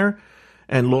on there,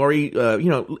 and Lori,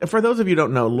 for those of you who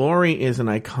don't know, Lori is an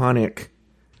iconic.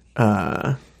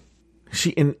 She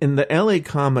in the LA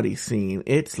comedy scene.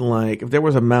 It's like if there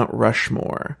was a Mount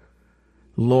Rushmore,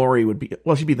 Lori would be.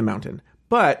 Well, she'd be the mountain,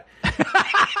 but.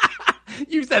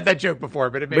 You said that joke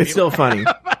before, but it's still funny.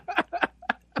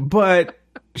 But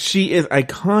she is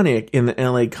iconic in the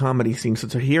LA comedy scene. So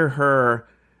to hear her,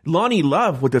 Loni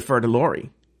Love would defer to Lori.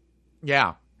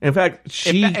 Yeah. In fact,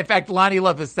 Loni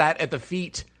Love has sat at the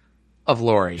feet of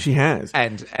Lori. She has.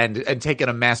 And taken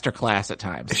a master class at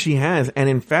times. She has. And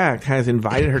in fact, has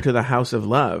invited her to the House of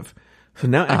Love. So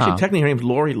now, actually, technically her name's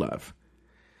Lori Love.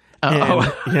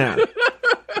 Yeah.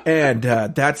 And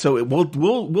that's so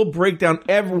we'll break down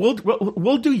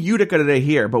we'll do Utica today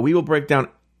here, but we will break down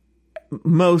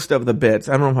most of the bits.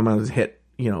 I don't know if I'm going to hit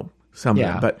some of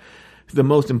them, but the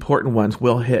most important ones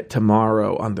will hit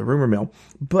tomorrow on the rumor mill.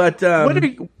 But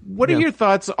what are your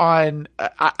thoughts on?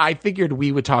 I figured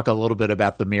we would talk a little bit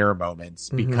about the mirror moments,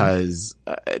 because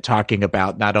talking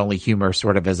about not only humor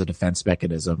sort of as a defense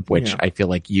mechanism, which I feel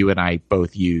like you and I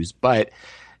both use, but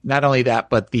not only that,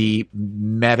 but the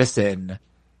medicine.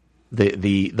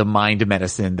 The mind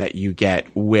medicine that you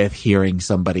get with hearing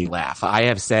somebody laugh. I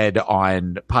have said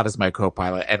on Pod is my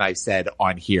co-pilot, and I said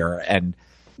on here, and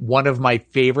one of my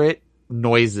favorite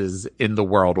noises in the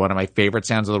world, one of my favorite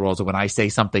sounds in the world is when I say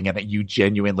something and you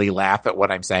genuinely laugh at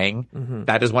what I'm saying. Mm-hmm.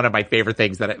 That is one of my favorite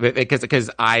things because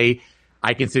I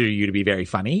consider you to be very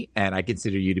funny and I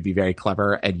consider you to be very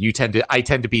clever, and I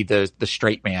tend to be the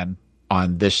straight man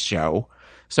on this show.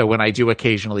 So when I do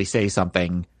occasionally say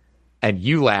something and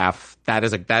you laugh, that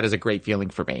is a great feeling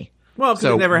for me. Well,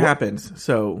 because it never happens.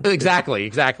 So exactly.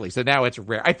 So now it's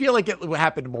rare. I feel like it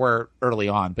happened more early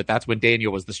on, but that's when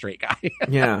Daniel was the straight guy.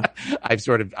 Yeah, I've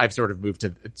sort of moved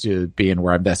to being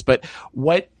where I'm best. But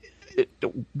what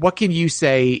can you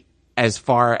say as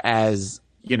far as,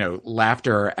 you know,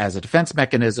 laughter as a defense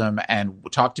mechanism? And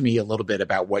talk to me a little bit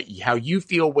about how you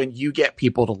feel when you get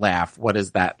people to laugh. What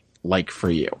is that like for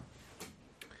you?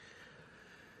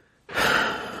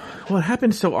 Well, it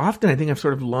happens so often. I think I've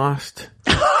sort of lost.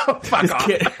 Fuck off.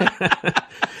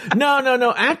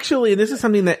 No. Actually, this is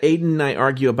something that Aiden and I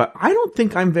argue about. I don't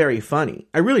think I'm very funny.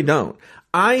 I really don't.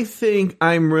 I think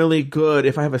I'm really good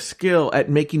if I have a skill at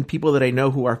making people that I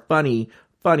know who are funny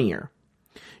funnier.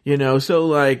 You know, so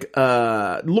like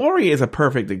Lori is a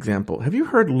perfect example. Have you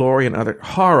heard Lori and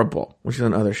Horrible, when she's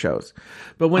on other shows?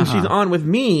 But when she's on with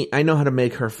me, I know how to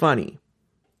make her funny.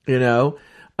 You know,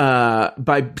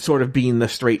 by sort of being the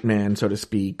straight man, so to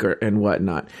speak, and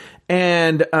whatnot.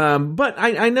 And, but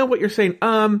I know what you're saying.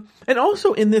 And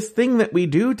also in this thing that we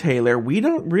do, Taylor, we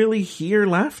don't really hear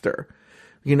laughter.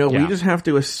 You know, we just have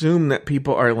to assume that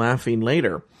people are laughing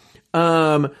later.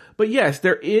 But yes,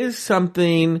 there is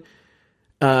something,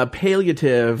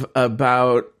 palliative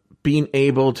about being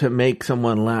able to make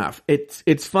someone laugh.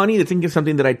 It's funny to think of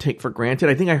something that I take for granted.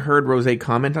 I think I heard Rose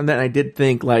comment on that, and I did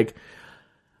think like,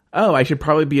 oh, I should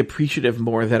probably be appreciative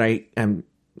more that I am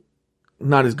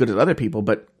not as good as other people,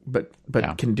 but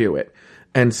can do it.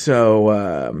 And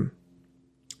so,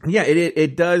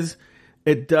 it does.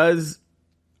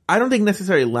 I don't think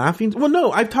necessarily laughing. Well,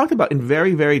 no, I've talked about in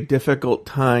very, very difficult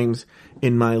times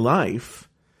in my life,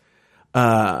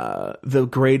 the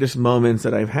greatest moments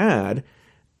that I've had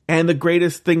and the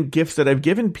greatest gifts that I've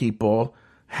given people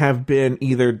have been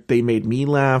either they made me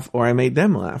laugh or I made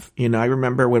them laugh. You know, I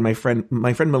remember when my friend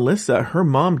Melissa, her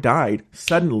mom died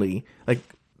suddenly. Like,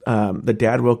 the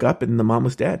dad woke up and the mom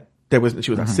was dead. She was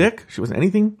not sick. She wasn't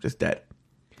anything, just dead.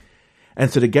 And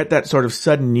so to get that sort of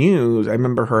sudden news, I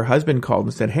remember her husband called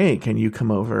and said, "Hey, can you come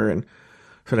over and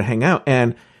sort of hang out?"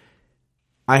 And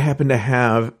I happen to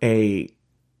have a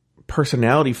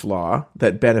personality flaw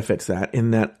that benefits that,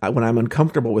 in that when I'm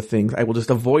uncomfortable with things, I will just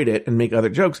avoid it and make other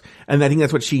jokes. And I think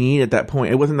that's what she needed at that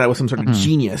point. It wasn't that I was some sort of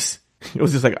genius. It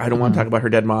was just like, I don't want to talk about her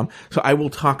dead mom. So I will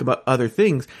talk about other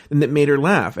things, and that made her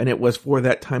laugh. And it was for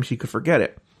that time she could forget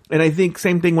it. And I think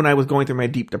same thing when I was going through my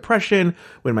deep depression,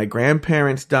 when my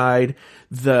grandparents died,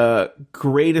 the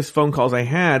greatest phone calls I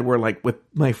had were like with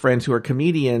my friends who are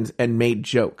comedians and made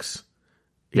jokes,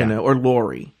 you know, or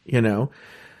Lori, you know.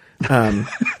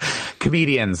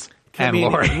 Comedians and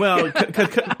Lori. Well,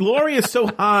 Lori is so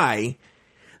high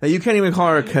that you can't even call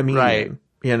her a comedian, right.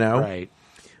 You know? Right.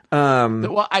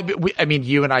 Well, I mean,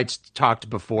 you and I talked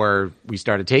before we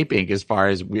started taping, as far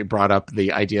as we brought up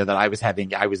the idea that I was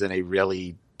in a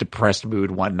really depressed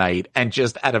mood one night, and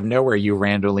just out of nowhere, you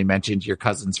randomly mentioned your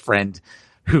cousin's friend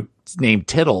who's named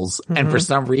Tittles. Mm-hmm. And for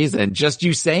some reason, just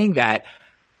you saying that,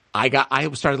 I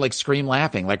started like scream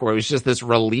laughing, like where it was just this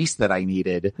release that I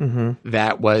needed. Mm-hmm.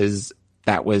 That was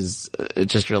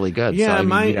just really good. Yeah, so,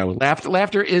 I mean,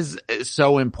 laughter is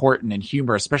so important, and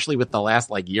humor, especially with the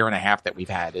last like year and a half that we've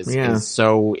had, is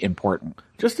so important.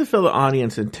 Just to fill the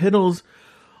audience, and Tittles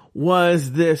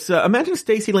was this, imagine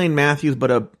Stacey Lane Matthews,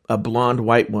 but a blonde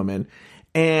white woman.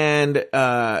 And,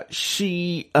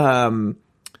 she,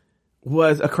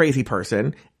 was a crazy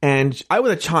person. And I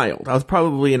was a child. I was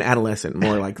probably an adolescent,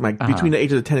 more like between the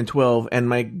ages of 10 and 12. And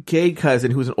my gay cousin,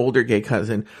 who was an older gay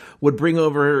cousin, would bring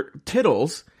over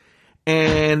Tittles.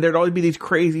 And there'd always be these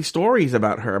crazy stories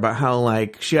about her, about how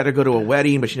like she had to go to a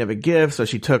wedding, but she didn't have a gift. So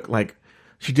she took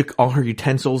all her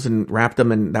utensils and wrapped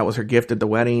them, and that was her gift at the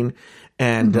wedding,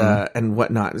 and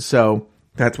whatnot. So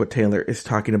that's what Taylor is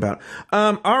talking about.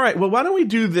 All right. Well, why don't we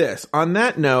do this? On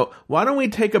that note, why don't we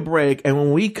take a break? And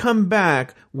when we come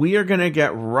back, we are going to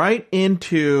get right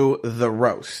into the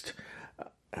roast.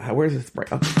 Where's this break?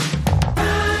 Oh.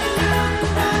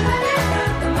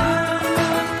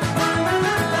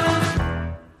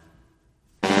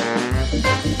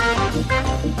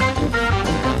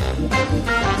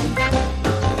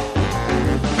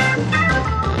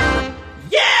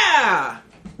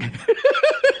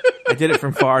 I did it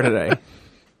from far today.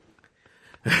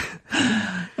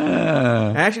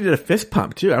 I actually did a fist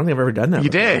pump too. I don't think I've ever done that. You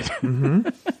before. did. Mm-hmm.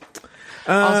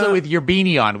 Also with your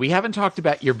beanie on. We haven't talked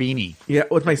about your beanie. Yeah,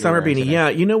 with my summer beanie. Today. Yeah,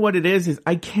 you know what it is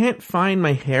I can't find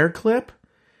my hair clip.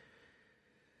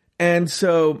 And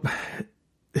so,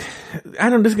 I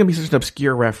don't know, this is going to be such an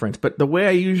obscure reference, but the way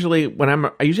I usually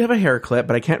have a hair clip,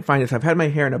 but I can't find it. So I've had my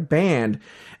hair in a band,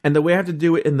 and the way I have to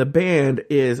do it in the band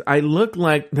is I look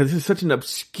like, this is such an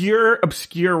obscure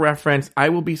reference. I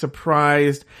will be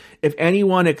surprised if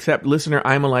anyone except listener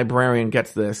I'm a Librarian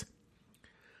gets this.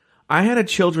 I had a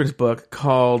children's book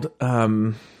called,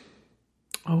 what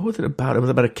was it about? It was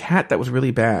about a cat that was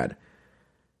really bad.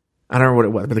 I don't remember what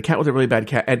it was, but the cat was a really bad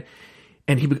cat.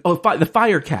 And the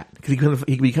fire cat, because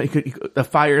the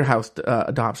firehouse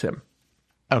adopts him.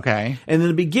 Okay. And in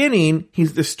the beginning,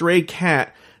 he's the stray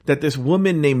cat that this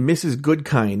woman named Mrs.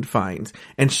 Goodkind finds.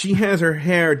 And she has her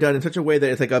hair done in such a way that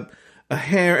it's like a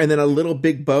hair and then a little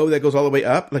big bow that goes all the way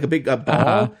up, like a big ball.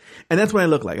 Uh-huh. And that's what I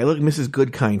look like. I look like Mrs.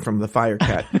 Goodkind from the fire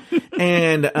cat.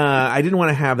 And I didn't want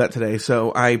to have that today,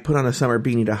 so I put on a summer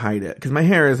beanie to hide it, because my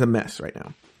hair is a mess right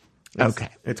now.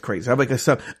 It's crazy. I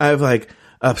have like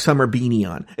a summer beanie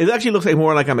on. It actually looks like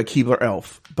more like I'm a Keebler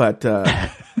elf, but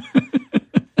I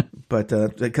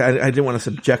didn't want to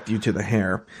subject you to the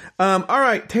hair. All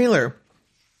right, Taylor.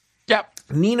 Yep.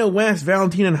 Nina West,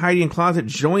 Valentina, and Heidi in Closet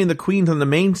join the queens on the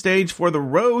main stage for the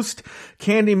roast.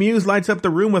 Candy Muse lights up the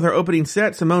room with her opening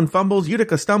set. Simone fumbles.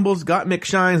 Utica stumbles. Gottmik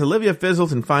shines. Olivia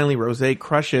fizzles. And finally, Rosé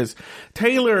crushes.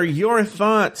 Taylor, your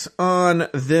thoughts on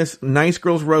this Nice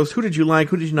Girls roast. Who did you like?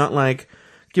 Who did you not like?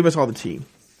 Give us all the tea.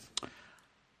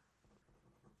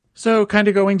 So kind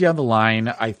of going down the line,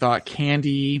 I thought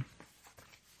Candy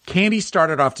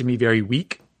started off to me very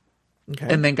weak,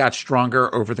 and then got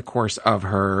stronger over the course of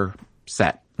her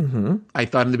set. Mm-hmm. I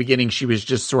thought in the beginning she was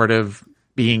just sort of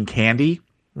being Candy,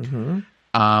 and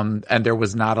there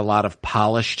was not a lot of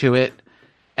polish to it.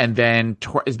 And then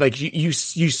like you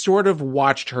sort of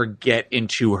watched her get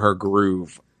into her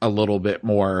groove a little bit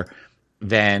more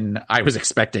than I was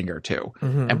expecting her to.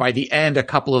 Mm-hmm. And by the end, a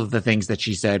couple of the things that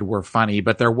she said were funny,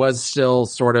 but there was still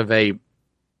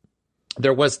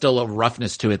a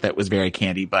roughness to it that was very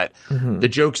Candy. But the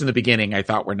jokes in the beginning I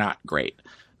thought were not great.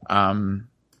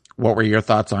 What were your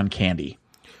thoughts on Candy?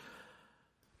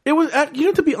 It was,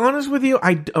 to be honest with you,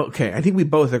 I think we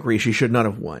both agree she should not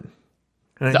have won.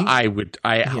 I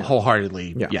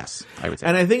wholeheartedly, yes, I would say.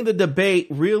 And I think the debate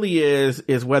really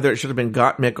is whether it should have been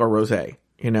Gottmik or Rosé,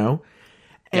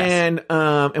 Yes.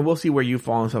 And we'll see where you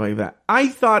fall and stuff like that. I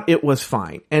thought it was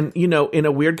fine. And, in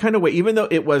a weird kind of way, even though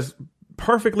it was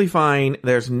perfectly fine,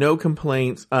 there's no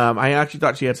complaints. I actually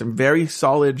thought she had some very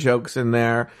solid jokes in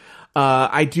there.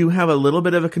 I do have a little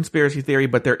bit of a conspiracy theory,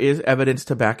 but there is evidence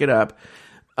to back it up.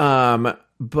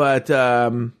 But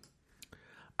I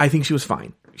think she was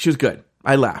fine. She was good.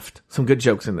 I laughed. Some good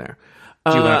jokes in there.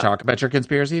 Do you want to talk about your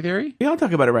conspiracy theory? Yeah, I'll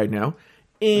talk about it right now.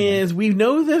 We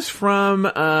know this from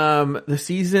the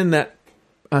season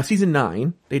season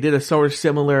 9. They did a sort of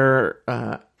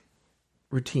similar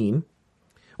routine.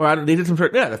 Or they did some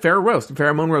sort of, the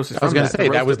Pheromone roast. I was going to say,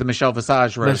 that was the Michelle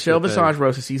Visage roast. Michelle Visage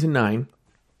roast of season 9.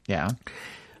 Yeah.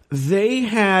 They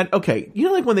had,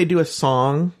 like when they do a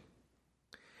song,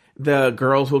 the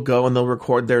girls will go and they'll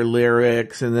record their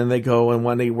lyrics, and then they go and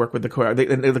when they work with the choir,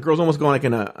 and the girls almost go like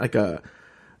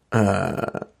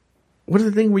what is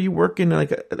the thing where you work in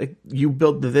like you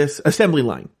build this assembly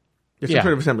line? There's some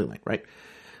sort of assembly line, right?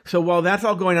 So while that's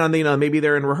all going on, maybe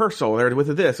they're in rehearsal, they're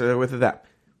with this or they're with that.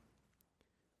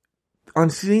 On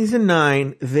season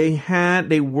 9,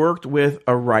 they worked with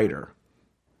a writer.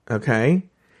 Okay.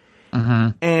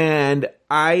 Mm-hmm. And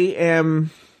I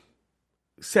am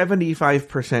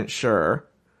 75% sure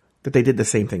that they did the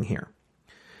same thing here.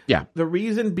 Yeah. The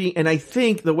reason being, and I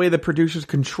think the way the producers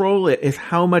control it is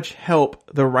how much help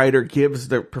the writer gives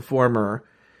the performer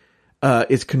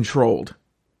is controlled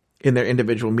in their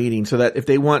individual meetings, so that if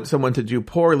they want someone to do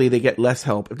poorly, they get less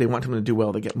help. If they want someone to do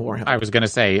well, they get more help. I was going to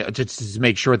say, just to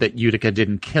make sure that Utica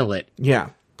didn't kill it. Yeah.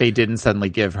 They didn't suddenly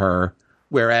give her,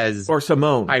 whereas... Or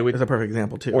Simone is a perfect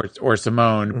example, too. Or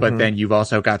Simone, but then you've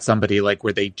also got somebody like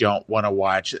where they don't want to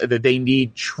watch, that they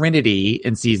need Trinity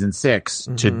in season 6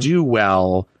 to do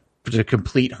well, to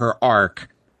complete her arc,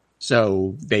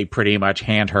 so they pretty much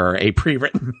hand her a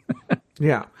pre-written.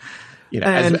 Yeah.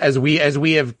 As we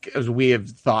have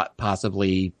thought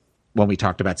possibly when we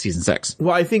talked about season 6.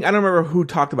 Well, I don't remember who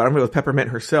talked about it. I remember it was Peppermint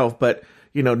herself, but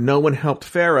no one helped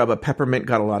Farrah, but Peppermint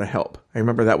got a lot of help. I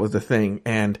remember that was the thing.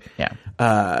 And,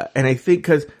 and I think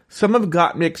because some of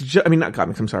Gottmik's, not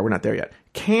Gottmik's, I'm sorry, we're not there yet.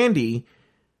 Candy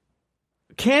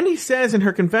says in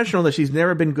her confessional that she's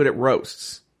never been good at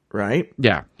roasts, right?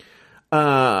 Yeah.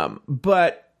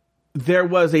 But there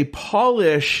was a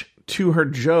polish to her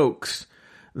jokes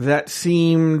that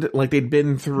seemed like they'd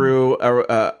been through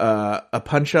a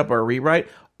punch up or a rewrite.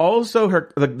 Also,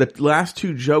 the last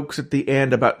two jokes at the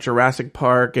end about Jurassic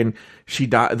Park and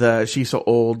she's so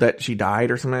old that she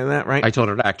died or something like that, right? I told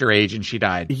her to act her age and she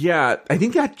died. Yeah, I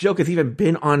think that joke has even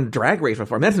been on Drag Race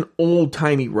before. That's an old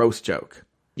timey roast joke.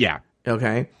 Yeah.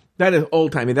 Okay, that is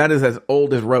old timey. That is as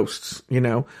old as roasts, you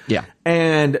know. Yeah.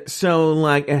 And so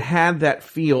like it had that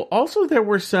feel. Also, there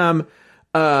were some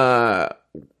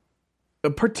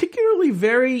particularly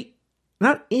very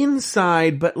not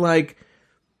inside, but like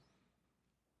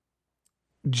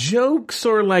jokes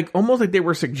or like almost like they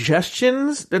were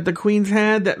suggestions that the queens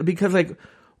had that because like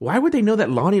why would they know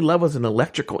that Lonnie Love was an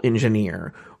electrical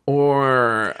engineer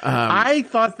or I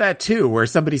thought that too, where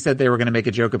somebody said they were going to make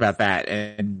a joke about that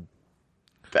and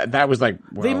that was like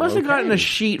well, they must have gotten a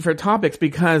sheet for topics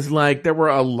because like there were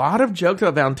a lot of jokes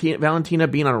about Valentina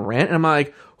being on Rent and I'm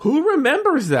like who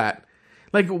remembers that,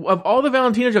 like of all the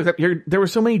Valentina jokes there were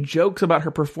so many jokes about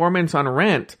her performance on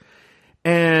Rent.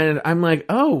 And I'm like,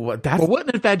 oh, that's... Well,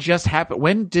 wouldn't that just happen?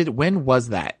 When was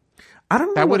that? I don't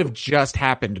know. That would have just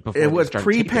happened before it was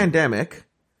pre-pandemic.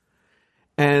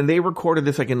 And they recorded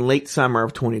this like in late summer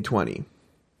of 2020.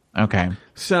 Okay.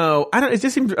 So, it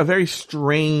just seems a very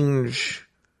strange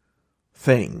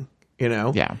thing, you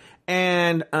know? Yeah.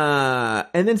 And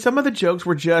then some of the jokes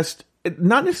were just,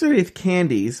 not necessarily with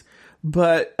Candies,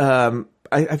 but,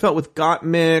 I felt with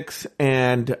Gottmix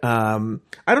and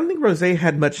I don't think Rosé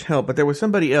had much help, but there was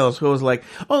somebody else who was like,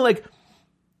 oh, like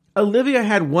Olivia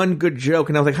had one good joke,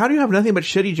 and I was like, how do you have nothing but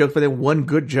shitty jokes, but then one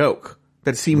good joke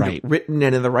that seemed written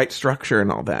and in the right structure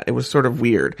and all that? It was sort of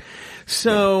weird.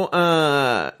 So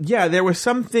there was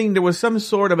some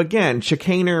sort of again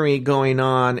chicanery going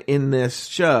on in this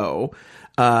show.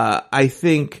 I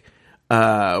think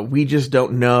we just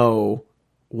don't know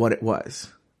what it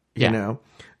was, you know.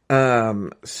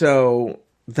 So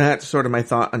that's sort of my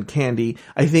thought on Candy.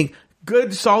 I think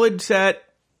good, solid set.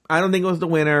 I don't think it was the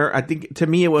winner. I think to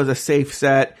me it was a safe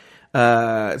set.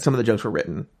 Some of the jokes were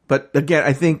written, but again,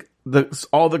 I think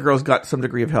all the girls got some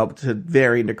degree of help to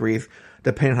varying degrees,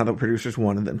 depending on how the producers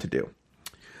wanted them to do.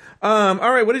 All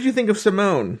right. What did you think of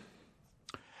Simone?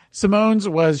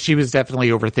 Simone's she was definitely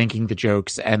overthinking the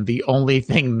jokes. And the only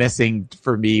thing missing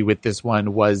for me with this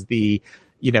one was the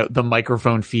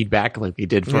microphone feedback like they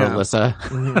did for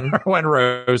Alyssa when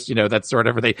roast, that's sort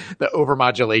of the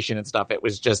overmodulation and stuff.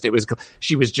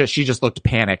 She just looked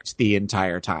panicked the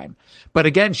entire time. But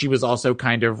again, she was also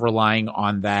kind of relying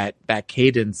on that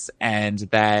cadence and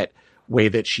that way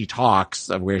that she talks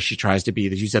of where she tries to be,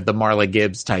 as you said, the Marla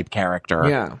Gibbs type character.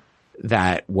 Yeah.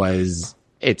 That was,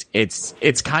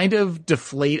 it's kind of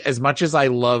deflate as much as I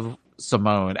love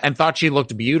Simone and thought she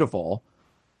looked beautiful.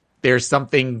 There's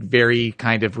something very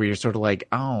kind of where you're sort of like,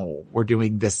 oh, we're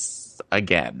doing this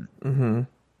again,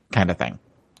 kind of thing.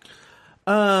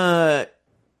 What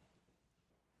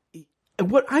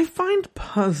I find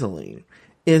puzzling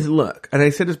is, look, and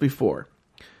I said this before,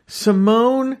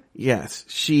 Simone, yes,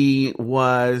 she's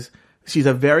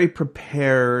a very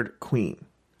prepared queen.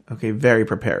 Okay, very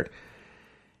prepared.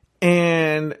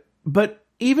 But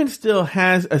even still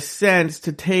has a sense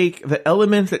to take the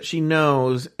elements that she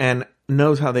knows and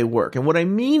knows how they work. And what I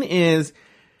mean is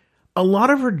a lot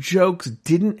of her jokes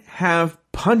didn't have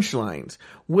punchlines,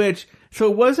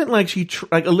 so it wasn't like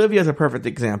like Olivia's a perfect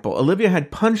example. Olivia had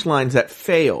punchlines that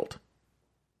failed.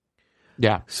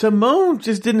 Yeah. Simone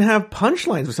just didn't have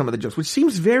punchlines with some of the jokes, which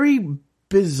seems very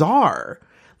bizarre.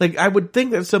 Like I would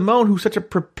think that Simone, who's such a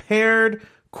prepared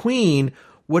queen,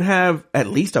 would have at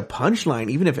least a punchline,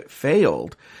 even if it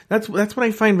failed. That's what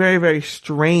I find very, very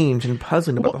strange and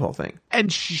puzzling about the whole thing.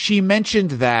 And she did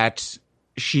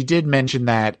mention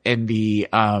that in the,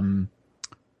 in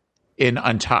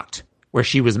Untucked, where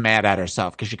she was mad at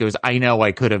herself because she goes, I know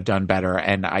I could have done better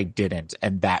and I didn't.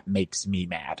 And that makes me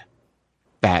mad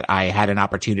that I had an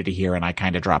opportunity here and I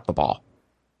kind of dropped the ball.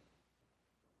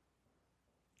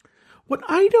 What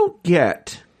I don't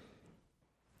get,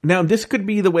 now this could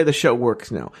be the way the show works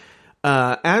now.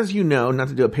 As you know, not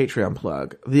to do a Patreon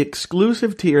plug, the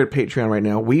exclusive tier at Patreon right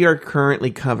now, we are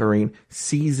currently covering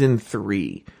season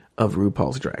 3 of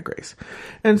RuPaul's Drag Race.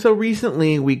 And so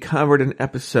recently we covered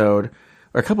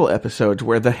a couple episodes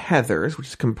where the Heathers, which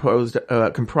is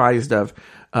comprised of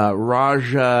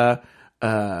Raja,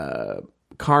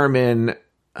 Carmen,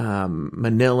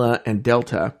 Manila, and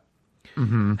Delta,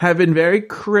 have been very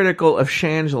critical of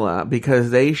Shangela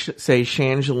because they say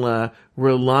Shangela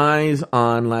relies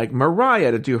on like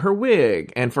Mariah to do her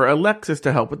wig and for Alexis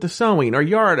to help with the sewing or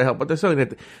Yara to help with the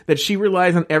sewing, that she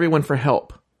relies on everyone for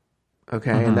help.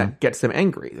 Okay. And that gets them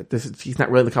angry that she's not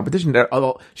really the competition,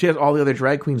 although she has all the other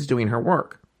drag queens doing her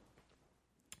work.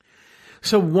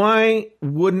 So why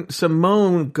wouldn't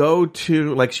Simone go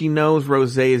to, like, she knows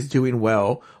Rose is doing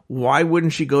well. Why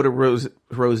wouldn't she go to Rose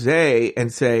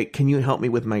and say, can you help me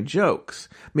with my jokes?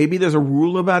 Maybe there's a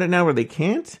rule about it now where they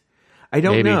can't. I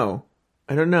don't know.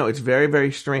 It's very,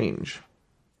 very strange.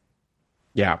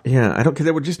 Yeah. Yeah. Because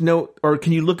there were just or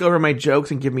can you look over my jokes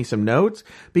and give me some notes?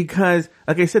 Because,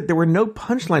 like I said, there were no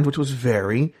punchlines, which was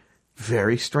very,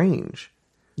 very strange.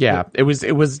 Yeah. It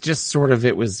was just sort of,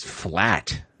 it was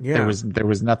flat. Yeah. There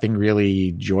was nothing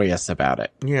really joyous about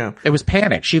it. Yeah. It was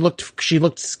panic. She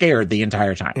looked scared the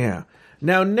entire time. Yeah.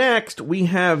 Now, next, we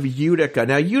have Utica.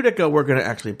 Now, Utica, we're going to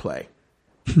actually play.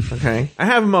 Okay? I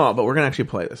have them all, but we're going to actually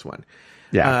play this one.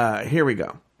 Yeah. Here we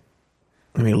go.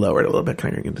 Let me lower it a little bit.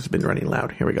 Kind of, it's been running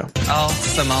loud. Here we go. Oh,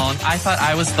 Simone, I thought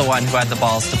I was the one who had the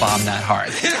balls to bomb that hard.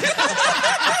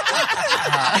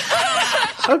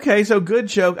 Okay, so good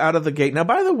joke out of the gate. Now,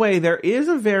 by the way, there is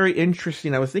a very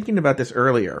interesting, I was thinking about this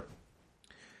earlier,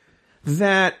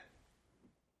 that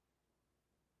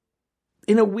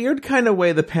in a weird kind of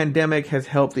way, the pandemic has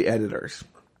helped the editors.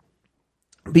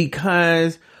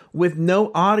 Because with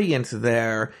no audience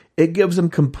there, it gives them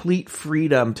complete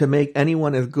freedom to make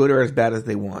anyone as good or as bad as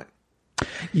they want.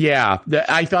 Yeah,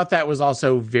 I thought that was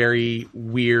also very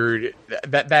weird.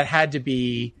 That had to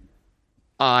be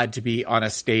odd to be on a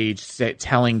stage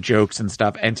telling jokes and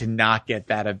stuff and to not get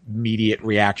that immediate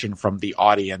reaction from the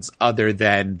audience other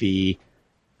than the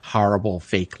horrible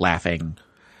fake laughing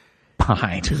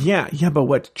behind. Yeah, but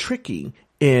what's tricky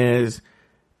is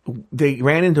they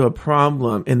ran into a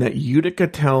problem in that Utica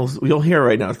tells, you'll hear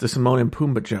right now, it's the Simone and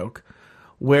Pumbaa joke,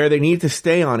 where they need to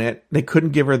stay on it. They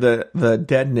couldn't give her the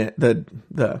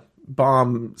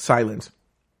bomb silence.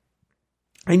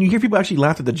 And you hear people actually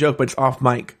laugh at the joke, but it's off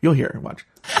mic. You'll hear it. Watch.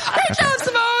 Great job,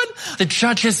 Simone! The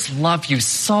judges love you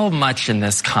so much in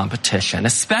this competition,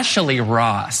 especially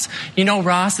Ross. You know,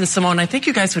 Ross and Simone, I think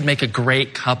you guys would make a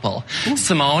great couple.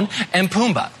 Simone and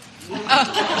Pumbaa.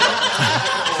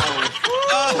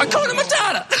 Hakuna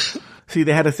Matata! See,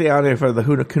 they had to stay on there for the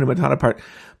Hakuna Matata part.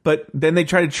 But then they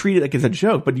try to treat it like it's a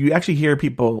joke, but you actually hear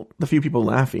the few people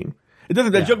laughing. It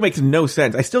doesn't. That joke makes no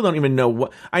sense. I still don't even know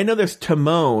what. I know there's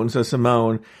Timon, so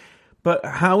Simone, but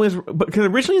because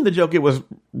originally in the joke it was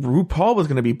RuPaul was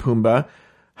going to be Pumbaa.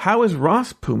 How is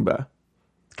Ross Pumbaa?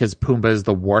 Because Pumbaa is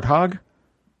the warthog.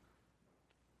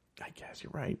 I guess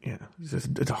you're right. Yeah,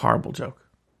 it's a horrible joke.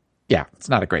 Yeah, it's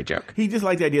not a great joke. He just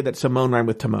liked the idea that Simone rhymed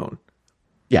with Timon.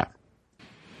 Yeah.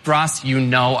 Ross, you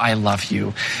know I love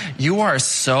you. You are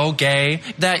so gay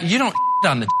that you don't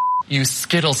on the you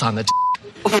Skittles on the.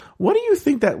 What do you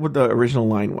think what the original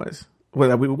line was?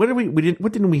 What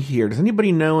didn't we hear? Does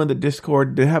anybody know in the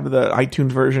Discord? Do they have the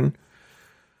iTunes version?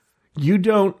 I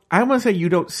want to say you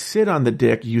don't sit on the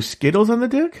dick. You Skittles on the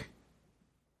dick?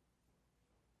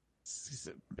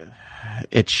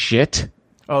 It's shit.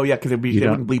 Oh yeah, because they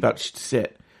wouldn't bleep out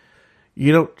sit.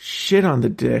 You don't shit on the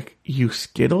dick. You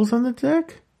Skittles on the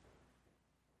dick?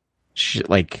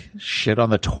 Like shit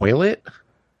on the toilet?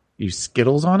 You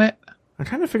Skittles on it? I'm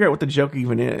trying to figure out what the joke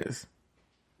even is.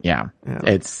 Yeah.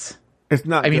 It's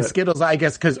not. I mean, Skittles, I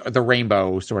guess, because the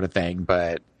rainbow sort of thing,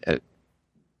 but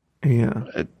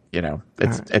again,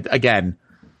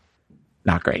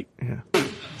 not great. Yeah.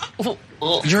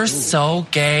 You're so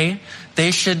gay. They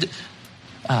should.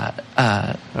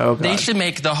 They should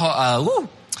make the whole.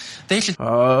 They should.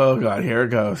 Oh God! Here it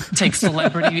goes. Take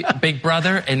Celebrity Big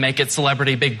Brother and make it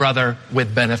Celebrity Big Brother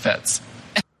with benefits.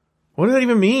 What does that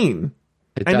even mean?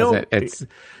 It doesn't. It's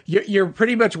you're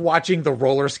pretty much watching the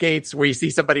roller skates where you see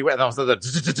somebody and also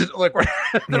the like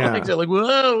their legs are like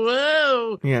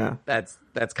whoa. Yeah, that's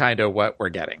kind of what we're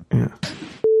getting. Yeah.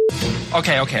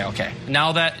 Okay.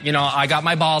 Now that I got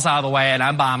my balls out of the way and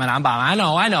I'm bombing. I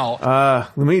know.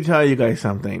 Let me tell you guys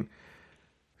something.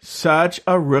 Such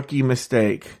a rookie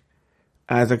mistake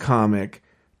as a comic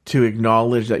to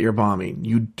acknowledge that you're bombing.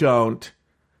 You don't.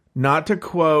 Not to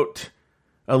quote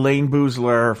Elaine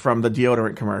Boozler from the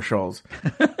deodorant commercials.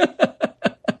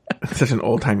 It's such an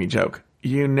old-timey joke.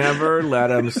 You never let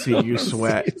them see you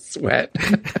sweat.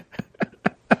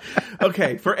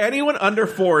 Okay, for anyone under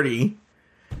 40,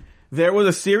 there was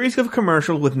a series of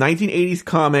commercials with 1980s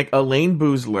comic Elaine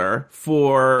Boozler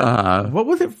for... what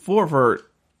was it for? For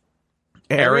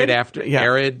Arid Extra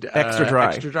Dry.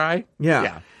 Extra Dry?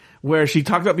 Yeah. Where she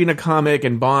talked about being a comic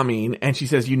and bombing, and she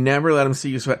says, you never let them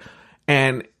see you sweat.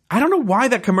 And I don't know why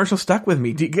that commercial stuck with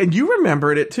me. And you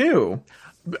remembered it too.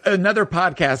 Another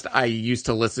podcast I used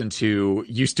to listen to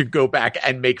used to go back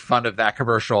and make fun of that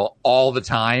commercial all the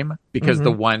time because the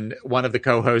one of the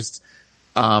co-hosts,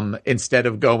 instead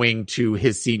of going to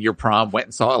his senior prom, went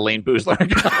and saw Elaine Boozler in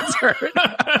concert.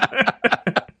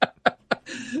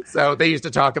 So they used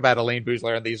to talk about Elaine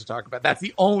Boosler, and they used to talk about, that's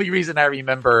the only reason I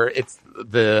remember. It's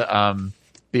the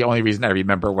only reason I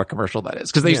remember what commercial that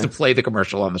is, because they used to play the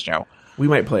commercial on the show. We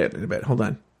might play it in a bit. Hold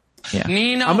on. Yeah.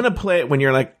 Nino. I'm going to play it when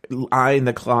you're like eyeing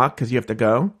the clock because you have to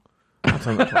go. That's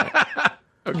when I'm going to play it.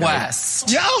 Okay.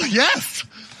 West. Yeah, yes.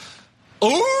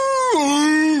 Oh,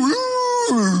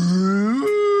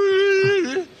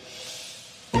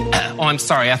 I'm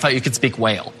sorry. I thought you could speak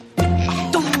whale.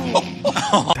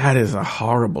 That is a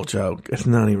horrible joke. It's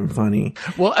not even funny.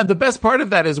 Well, and the best part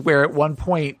of that is where at one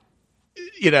point,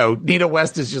 Nina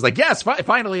West is just like, yes,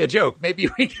 finally a joke. Maybe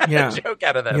we got a joke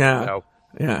out of this. Yeah. So.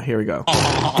 Yeah, here we go.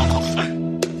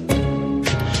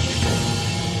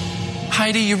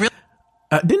 Heidi, you really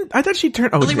I thought she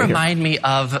turned... really remind me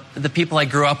of the people I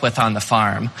grew up with on the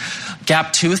farm.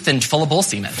 Gap-toothed and full of bull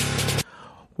semen.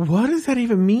 What does that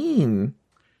even mean?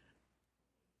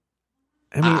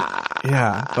 I mean,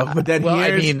 yeah, but then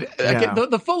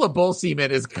the full of bull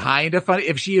semen is kind of funny.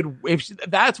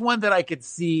 That's one that I could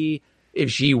see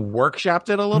if she workshopped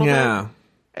it a little bit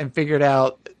and figured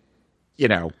out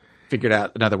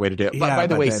another way to do it. But by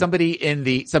the way, somebody in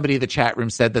the chat room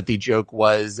said that the joke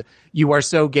was, "You are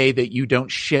so gay that you don't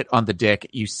shit on the dick,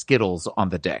 you Skittles on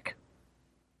the dick."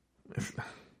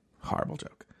 Horrible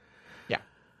joke. Yeah.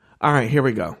 All right, here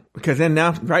we go. Because then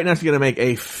right now she's going to make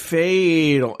a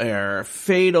fatal error.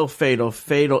 Fatal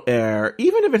error.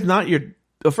 Even if it's not your...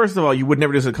 Well, first of all, you would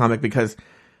never do this in a comic because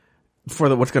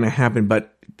for what's going to happen,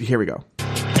 but here we go.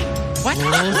 What?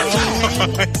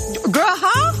 Girl,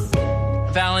 huh?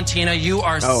 Valentina, you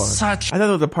are such I thought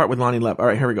it was the part with Lonnie Love. All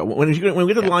right, here we go. When we get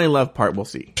to the Lonnie Love part, we'll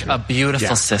see. a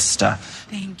beautiful sister.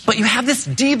 Thank you. But you have this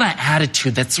diva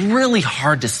attitude that's really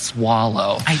hard to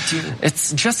swallow. I do.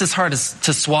 It's just as hard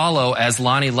to swallow as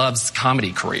Lonnie Love's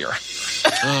comedy career.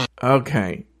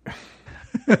 Okay.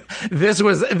 This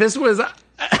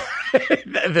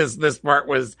part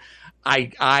was,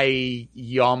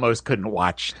 you almost couldn't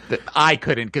watch. I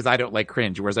couldn't because I don't like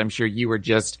cringe, whereas I'm sure you were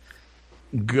just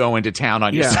going to town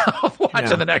on yourself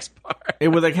watching the next part. It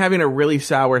was like having a really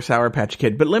sour Patch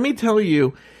Kid. But let me tell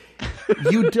you,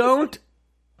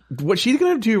 what she's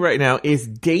going to do right now is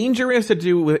dangerous to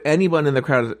do with anyone in the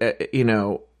crowd,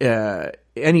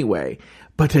 anyway.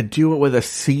 But to do it with a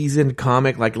seasoned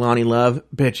comic like Lonnie Love,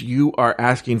 bitch, you are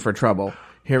asking for trouble.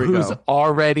 Here we go. Who's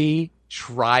already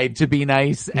tried to be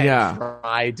nice and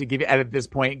tried to give you, and at this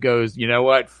point goes, you know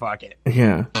what? Fuck it.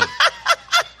 Yeah.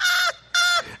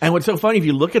 And what's so funny, if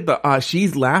you look at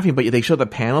she's laughing, but they show the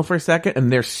panel for a second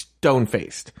and they're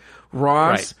stone-faced.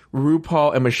 Ross,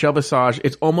 RuPaul, and Michelle Visage,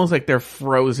 it's almost like they're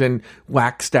frozen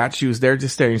wax statues. They're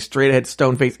just staring straight ahead,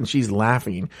 stone-faced, and she's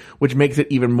laughing, which makes it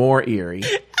even more eerie.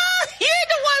 You're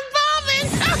the one bombing.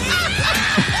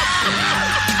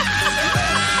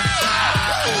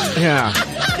 Yeah.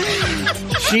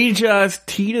 She just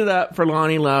teed it up for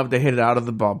Lonnie Love to hit it out of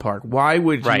the ballpark. Why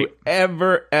would you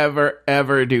ever, ever,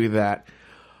 ever do that?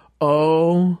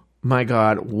 Oh my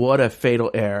God, what a fatal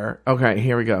error. Okay,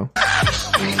 here we go. No.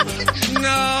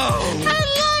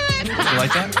 You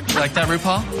like that? You like that,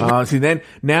 RuPaul? See then,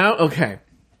 now, okay.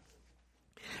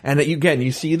 And again,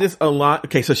 you see this a lot.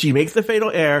 Okay, so she makes the fatal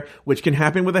error, which can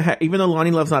happen with even though Lonnie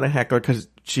Love's not a heckler because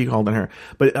she called on her.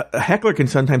 But a heckler can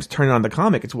sometimes turn on the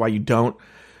comic. It's why you don't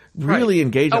really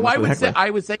engage with a heckler.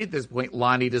 I would say at this point,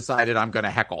 Lonnie decided I'm going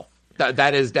to heckle.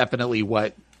 That is definitely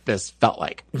what this felt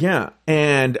like. Yeah,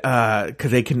 and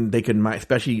because they can,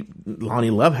 especially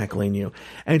Lonnie Love heckling you,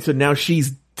 and so now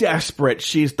she's desperate.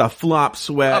 She's the flop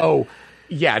sweat. Oh,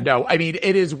 yeah, no, I mean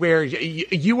it is where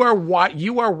you are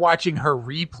watching her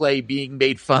replay being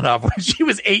made fun of when she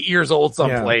was 8 years old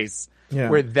someplace. Yeah.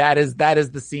 Where that is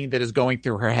the scene that is going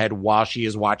through her head while she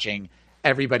is watching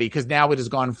everybody, because now it has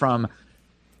gone from,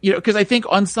 because I think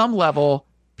on some level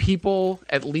people,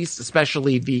 at least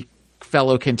especially the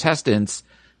fellow contestants,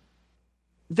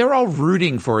 they're all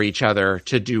rooting for each other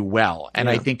to do well. And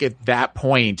I think at that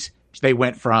point, they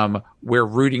went from we're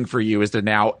rooting for you is to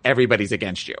now everybody's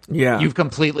against you. Yeah. You've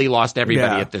completely lost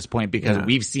everybody at this point because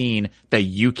we've seen that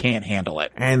you can't handle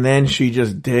it. And then she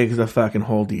just digs a fucking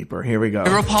hole deeper. Here we go.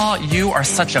 RuPaul, you are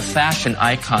such a fashion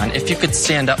icon. If you could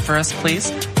stand up for us, please.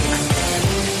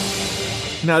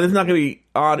 Now, this is not going to be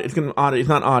audio. It's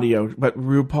not audio, but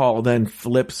RuPaul then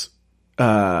flips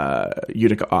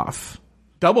Utica off.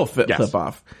 Double flip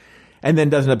off. And then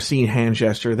does an obscene hand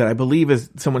gesture that I believe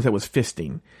is someone said was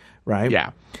fisting, right?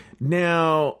 Yeah.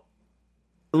 Now,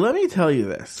 let me tell you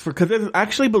this. Because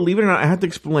actually, believe it or not, I have to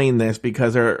explain this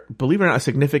because there are, believe it or not, a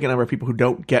significant number of people who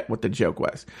don't get what the joke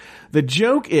was. The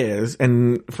joke is,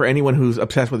 and for anyone who's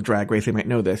obsessed with Drag Race, they might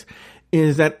know this,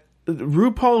 is that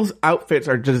RuPaul's outfits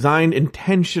are designed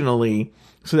intentionally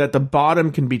so that the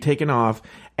bottom can be taken off,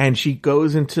 and she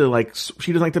goes into like,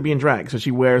 she doesn't like to be in drag, so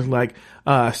she wears like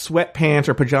sweatpants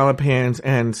or pajama pants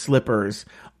and slippers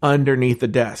underneath the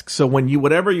desk. So when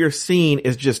whatever you're seeing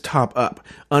is just top up.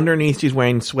 Underneath, she's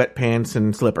wearing sweatpants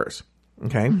and slippers.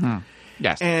 Okay? Mm-hmm.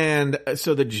 Yes. And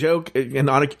so the joke, and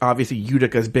obviously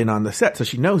Utica's been on the set, so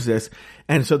she knows this.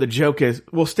 And so the joke is,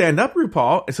 well, stand up,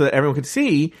 RuPaul, so that everyone can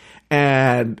see.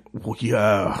 And, well,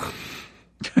 yeah.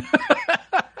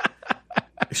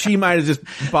 She might have just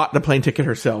bought the plane ticket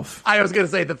herself. I was going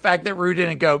to say, the fact that Ru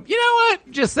didn't go, you know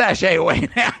what? Just sashay away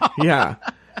now. Yeah.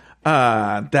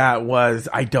 That was,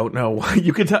 I don't know why.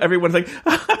 You could tell everyone's like,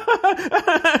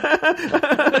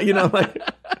 you know, like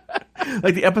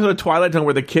the episode of Twilight Zone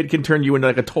where the kid can turn you into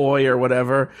like a toy or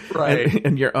whatever. Right.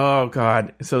 And you're, oh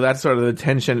God. So that's sort of the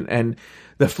tension, and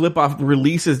the flip off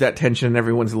releases that tension, and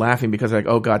everyone's laughing because like,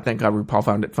 oh God, thank God RuPaul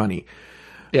found it funny.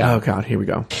 Yeah. Oh God, here we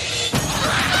go.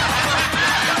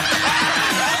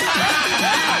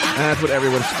 That's what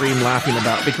everyone screamed laughing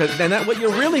about, because then what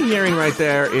you're really hearing right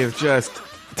there is just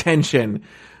tension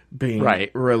being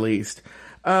released.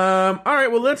 All right,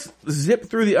 well, let's zip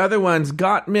through the other ones.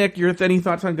 Gottmik, any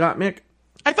thoughts on Gottmik?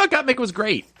 I thought Gottmik was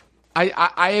great.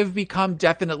 I have become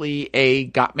definitely a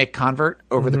Gottmik convert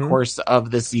over the course of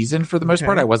the season for the most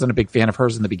part. I wasn't a big fan of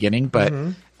hers in the beginning, but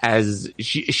as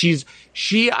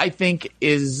she I think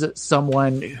is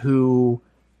someone who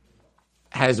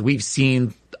we've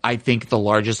seen, I think, the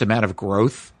largest amount of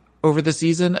growth over the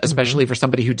season, especially for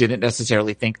somebody who didn't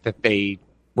necessarily think that they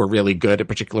were really good at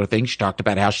particular things. She talked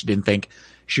about how she didn't think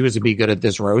she was going to be good at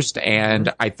this roast.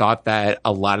 And I thought that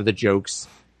a lot of the jokes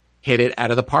hit it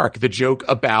out of the park. The joke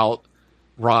about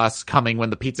Ross coming when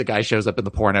the pizza guy shows up in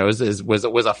the pornos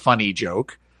was a funny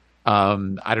joke. I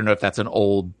don't know if that's an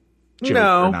old joke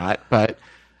or not, but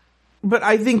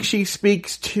I think she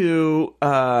speaks to,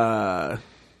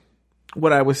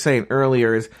 what I was saying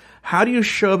earlier is, how do you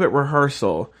show up at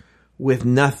rehearsal with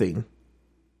nothing?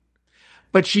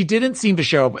 But she didn't seem to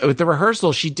show up with the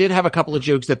rehearsal. She did have a couple of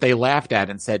jokes that they laughed at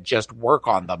and said, just work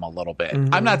on them a little bit.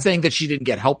 I'm not saying that she didn't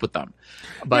get help with them,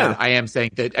 but I am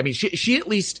saying that, I mean, she at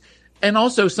least, and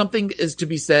also something's to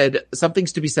be said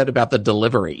about the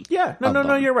delivery. Yeah.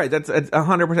 No, you're right. That's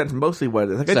 100% mostly what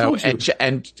it is. Like I told you.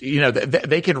 And you know,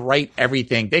 they can write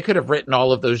everything. They could have written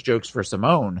all of those jokes for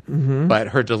Simone, but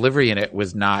her delivery in it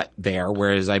was not there.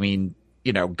 Whereas, I mean,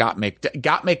 you know,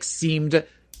 Gottmik seemed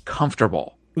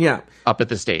comfortable. Yeah. Up at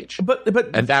the stage.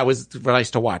 And that was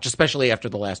nice to watch, especially after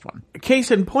the last one.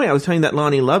 Case in point, I was telling that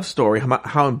Lonnie Love story,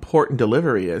 how important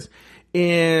delivery is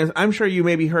I'm sure you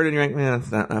maybe heard it and you're like, man,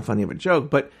 that's not funny of a joke,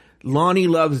 but Lonnie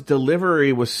Love's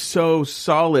delivery was so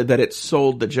solid that it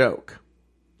sold the joke.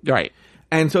 Right.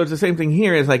 And so it's the same thing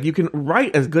here, is like, you can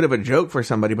write as good of a joke for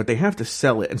somebody, but they have to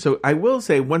sell it. And so I will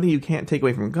say, one thing you can't take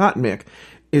away from Gottmik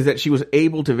is that she was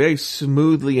able to very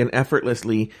smoothly and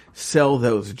effortlessly sell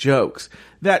those jokes.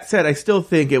 That said, I still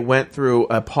think it went through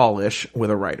a polish with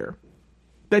a writer.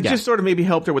 That just sort of maybe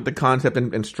helped her with the concept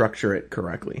and structure it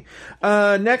correctly.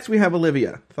 Next, we have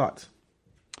Olivia. Thoughts?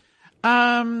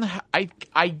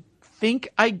 I think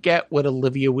I get what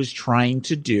Olivia was trying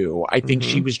to do. I think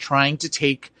she was trying to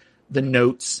take the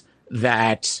notes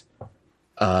that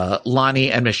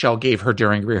Lonnie and Michelle gave her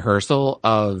during rehearsal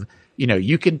of, you know,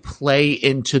 you can play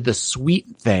into the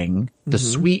sweet thing, the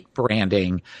sweet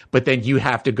branding, but then you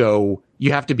have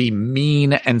to be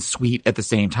mean and sweet at the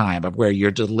same time, of where your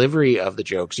delivery of the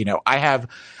jokes, you know, I have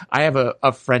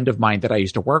a friend of mine that I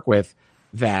used to work with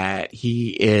that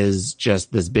he is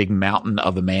just this big mountain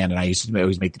of a man. And I used to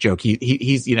always make the joke.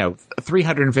 He's, you know,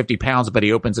 350 pounds, but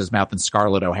he opens his mouth and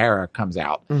Scarlett O'Hara comes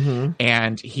out.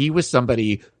 And he was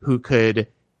somebody who could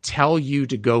tell you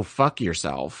to go fuck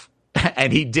yourself.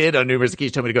 And he did on numerous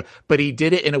occasions tell me to go, but he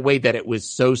did it in a way that it was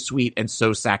so sweet and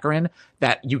so saccharine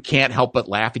that you can't help but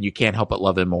laugh and you can't help but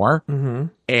love him more.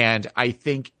 And I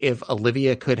think if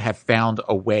Olivia could have found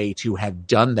a way to have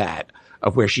done that,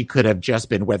 of where she could have just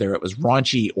been, whether it was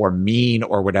raunchy or mean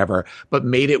or whatever, but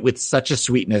made it with such a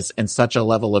sweetness and such a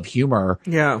level of humor.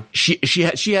 Yeah. She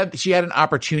had an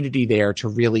opportunity there to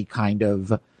really kind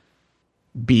of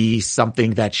be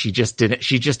something that she just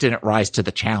didn't rise to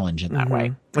the challenge in that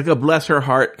way. Like a bless her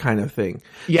heart kind of thing.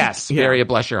 Yes, very a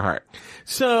bless your heart.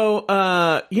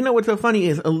 So, you know what's so funny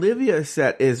is Olivia's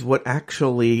set is what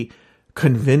actually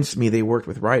convinced me they worked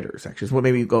with writers, actually. It's what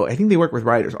made me go, I think they work with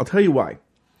writers. I'll tell you why.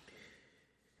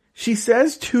 She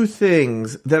says two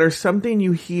things that are something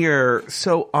you hear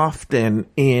so often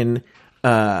in,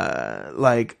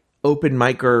 like open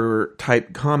micer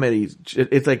type comedies.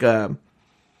 It's like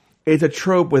it's a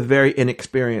trope with very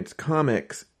inexperienced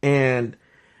comics. And,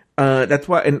 That's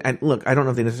why, and look, I don't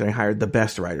know if they necessarily hired the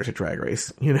best writers at Drag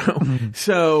Race, you know?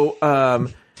 So,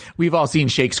 we've all seen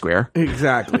Shakespeare.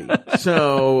 Exactly.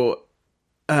 So,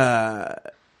 she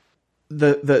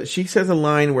says a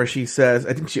line where she says,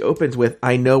 I think she opens with,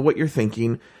 "I know what you're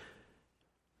thinking."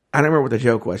 I don't remember what the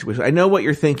joke was. "I know what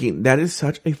you're thinking." That is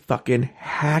such a fucking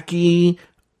hacky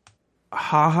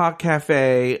haha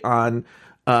cafe on,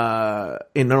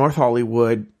 in North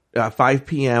Hollywood, 5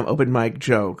 p.m. open mic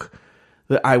joke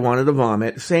that I wanted to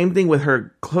vomit. Same thing with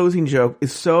her closing joke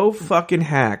is so fucking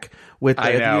hack with the,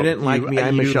 "If you didn't like me,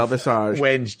 I'm Michelle Visage."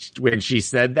 When she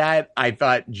said that, I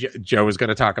thought Joe was going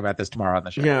to talk about this tomorrow on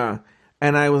the show. Yeah.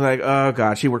 And I was like, oh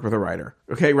God, she worked with a writer.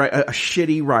 Okay, right. A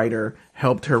shitty writer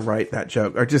helped her write that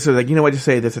joke. Or just so like, you know what, just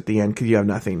say this at the end because you have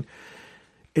nothing.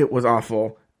 It was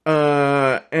awful.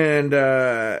 Yeah. And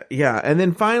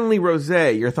then finally,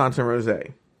 Rosé. Your thoughts on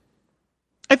Rosé?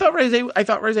 I thought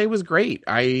Rosé was great.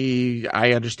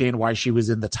 I understand why she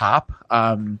was in the top.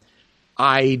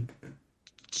 I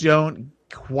don't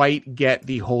quite get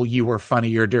the whole "you were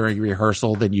funnier during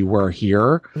rehearsal than you were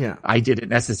here." Yeah. I didn't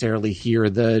necessarily hear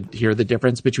the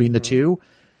difference between the two,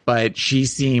 but she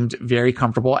seemed very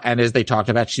comfortable. And as they talked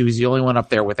about, she was the only one up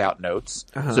there without notes.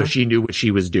 So she knew what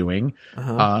she was doing.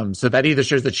 So that either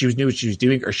shows that she knew what she was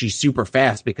doing or she's super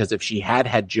fast, because if she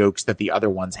had jokes that the other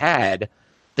ones had,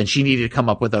 then she needed to come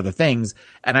up with other things.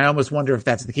 And I almost wonder if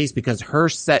that's the case because her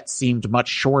set seemed much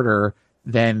shorter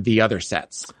than the other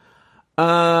sets.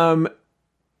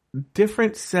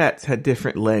 Different sets had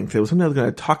different lengths. It was something I was going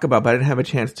to talk about, but I didn't have a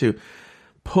chance to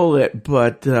pull it.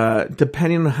 But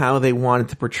depending on how they wanted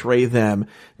to portray them,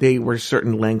 they were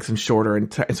certain lengths and shorter.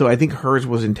 And so I think hers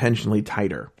was intentionally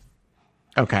tighter.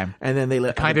 Okay. And then they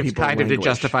let kind of to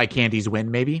justify Candy's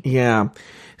win, maybe. Yeah.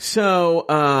 So,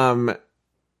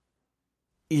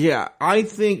 yeah, I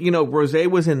think, Rosé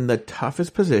was in the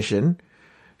toughest position.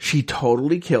 She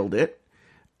totally killed it.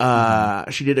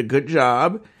 She did a good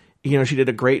job. She did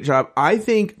a great job. I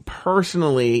think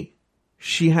personally,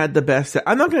 she had the best set.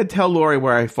 I'm not going to tell Lori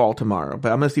where I fall tomorrow,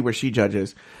 but I'm going to see where she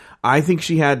judges. I think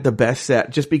she had the best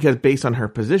set just because based on her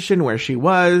position, where she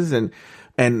was and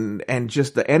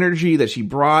just the energy that she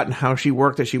brought and how she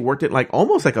worked it like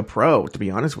almost like a pro, to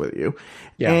be honest with you.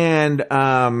 Yeah.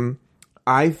 And,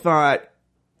 I thought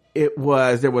there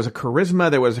was a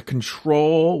charisma, there was a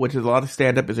control, which is a lot of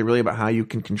stand-up is really about how you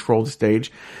can control the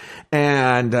stage.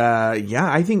 And,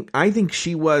 I think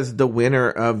she was the winner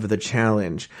of the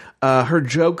challenge. Her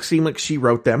jokes seemed like she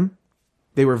wrote them.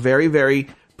 They were very, very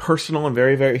personal and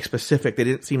very, very specific. They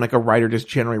didn't seem like a writer just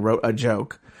generally wrote a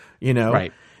joke,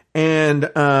 Right. And,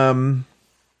 I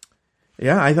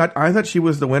thought she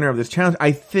was the winner of this challenge.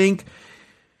 I think,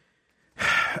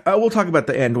 we'll talk about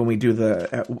the end when we do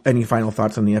any final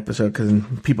thoughts on the episode, because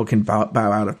people can bow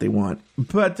out if they want.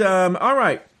 But, all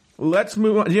right. Let's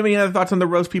move on. Do you have any other thoughts on the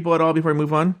roast people at all before we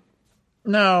move on?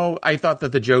 No, I thought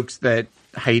that the jokes that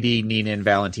Heidi, Nina, and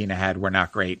Valentina had were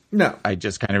not great. No. I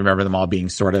just kind of remember them all being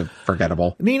sort of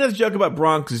forgettable. Nina's joke about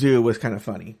Bronx Zoo was kind of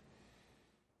funny.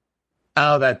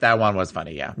 Oh, that one was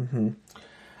funny, yeah. Mm-hmm.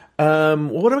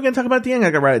 What are we going to talk about at the end? I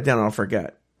got to write it down and I'll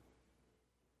forget.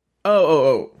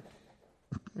 Oh.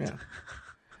 Yeah.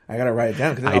 I got to write it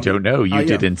down. I don't know. You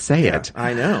didn't say it.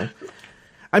 I know.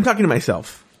 I'm talking to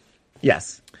myself.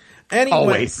 Yes. Anyway,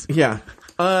 always. Yeah.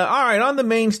 All right. On the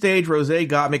main stage, Rosé,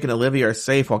 Gottmik, and Olivia are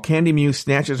safe while Candy Muse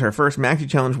snatches her first Maxi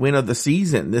Challenge win of the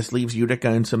season. This leaves Utica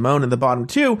and Simone in the bottom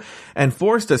two and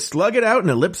forced to slug it out in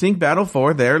a lip sync battle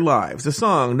for their lives. The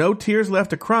song "No Tears Left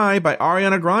to Cry" by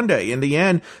Ariana Grande. In the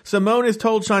end, Simone is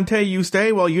told "Shantae, you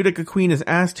stay," while Utica Queen is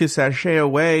asked to sashay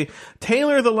away.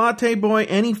 Taylor, the Latte Boy,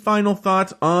 any final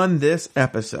thoughts on this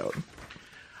episode?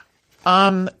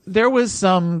 There was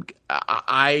some.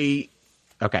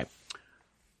 Okay.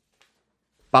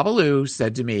 Babalu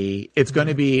said to me, it's going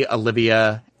to be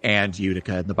Olivia and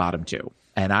Utica in the bottom two.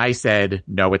 And I said,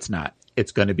 no, it's not.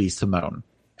 It's going to be Simone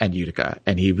and Utica.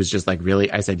 And he was just like, really?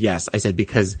 I said, yes. I said,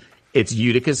 because it's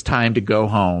Utica's time to go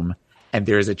home. And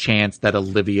there's a chance that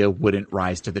Olivia wouldn't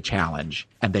rise to the challenge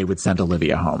and they would send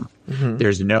Olivia home. Mm-hmm.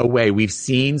 There's no way. We've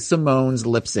seen Simone's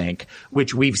lip sync,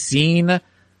 which we've seen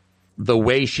the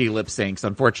way she lip syncs,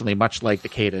 unfortunately, much like the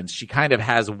cadence, she kind of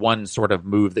has one sort of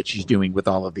move that she's doing with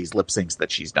all of these lip syncs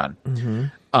that she's done.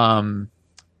 Mm-hmm.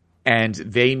 And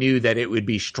they knew that it would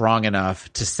be strong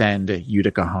enough to send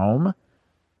Utica home.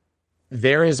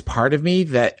 There is part of me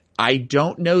that I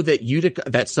don't know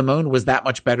that Simone was that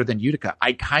much better than Utica.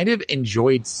 I kind of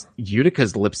enjoyed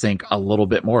Utica's lip sync a little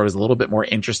bit more. It was a little bit more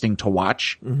interesting to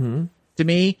watch to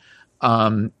me.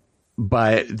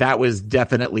 But that was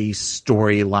definitely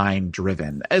storyline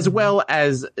driven, as well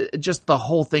as just the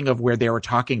whole thing of where they were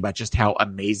talking about just how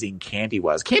amazing Kandi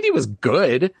was. Kandi was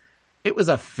good. It was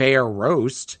a fair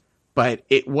roast, but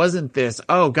it wasn't this,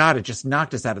 oh God, it just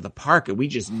knocked us out of the park. And we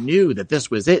just knew that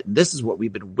this was it. And this is what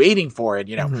we've been waiting for.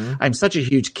 And, I'm such a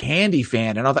huge Kandi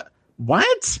fan and all that.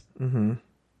 What? Mm-hmm.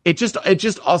 It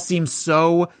just all seems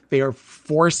so, they are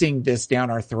forcing this down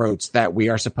our throats that we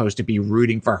are supposed to be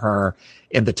rooting for her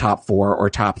in the top 4 or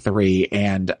top 3.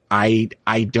 And I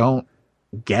don't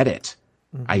get it.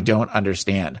 Mm-hmm. I don't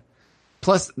understand.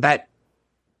 Plus that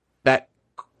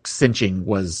cinching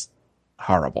was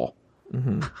horrible.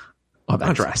 Mm-hmm. On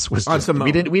that dress was just,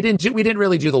 we didn't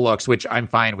really do the looks, which I'm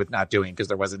fine with not doing because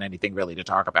there wasn't anything really to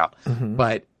talk about. Mm-hmm.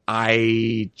 But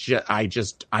I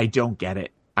don't get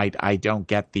it. I don't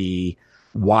get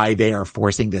why they are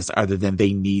forcing this other than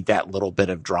they need that little bit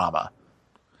of drama.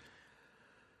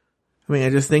 I mean, I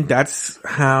just think that's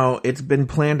how it's been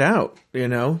planned out,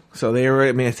 So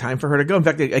it's time for her to go. In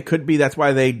fact, it could be that's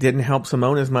why they didn't help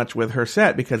Simone as much with her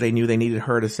set, because they knew they needed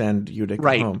her to send Utica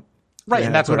home. Right,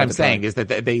 and that's what I'm saying, is that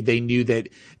they knew that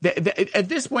at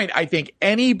this point, I think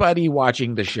anybody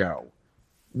watching the show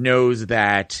knows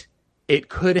that it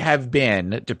could have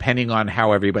been, depending on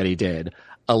how everybody did,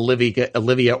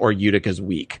 Olivia or Utica's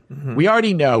week. Mm-hmm. We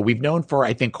already know, we've known for,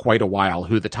 I think, quite a while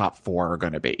who the top 4 are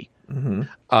going to be.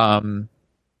 Mm-hmm.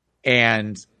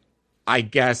 And I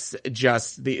guess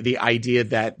just the idea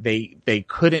that they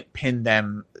couldn't pin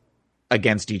them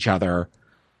against each other.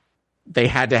 They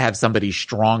had to have somebody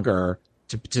stronger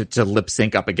to lip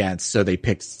sync up against. So they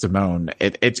picked Simone.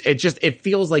 It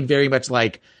feels like very much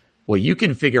like, well, you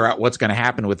can figure out what's going to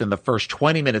happen within the first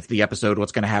 20 minutes of the episode,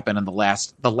 what's going to happen in the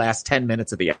last 10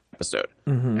 minutes of the episode.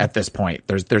 Mm-hmm. At this point,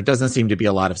 there doesn't seem to be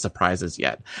a lot of surprises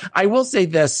yet. I will say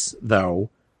this, though,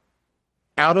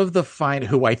 out of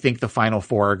who I think the final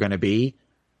 4 are going to be,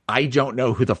 I don't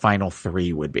know who the final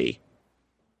 3 would be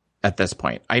at this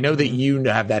point. I know that you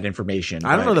have that information.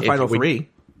 I don't know the final 3.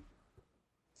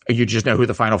 You just know who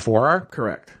the final 4 are?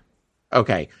 Correct.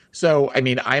 Okay. So, I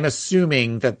mean, I'm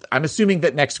assuming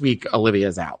that next week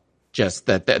Olivia's out. Just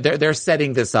that they're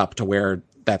setting this up to where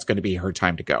that's going to be her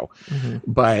time to go.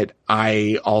 Mm-hmm. But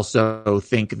I also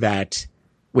think that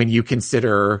when you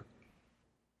consider,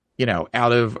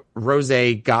 out of Rose,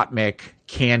 Gottmik,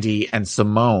 Kandi, and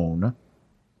Simone,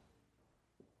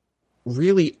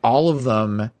 really all of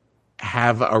them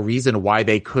have a reason why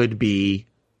they could be.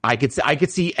 I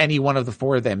could see any one of the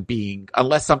 4 of them being,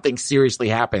 unless something seriously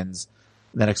happens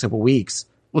in the next couple of weeks.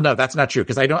 Well, no, that's not true,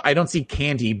 because I don't see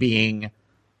Kandi being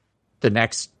the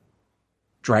next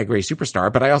Drag Race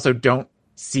superstar, but I also don't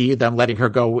see them letting her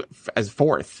go as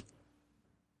 4th.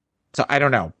 So I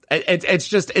don't know.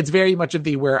 It's very much of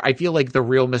where I feel like the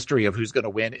real mystery of who's going to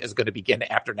win is going to begin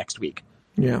after next week.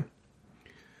 Yeah.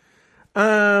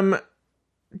 A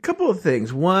couple of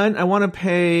things. One, I want to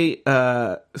pay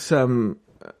some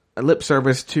lip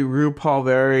service to RuPaul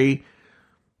Very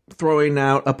throwing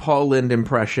out a Paul Lynde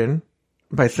impression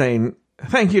by saying,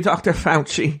 "Thank you, Dr.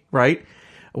 Fauci," right?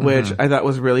 Which I thought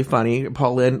was really funny.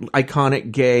 Paul Lynde,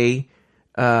 iconic gay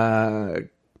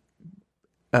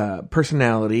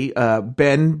personality.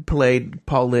 Ben played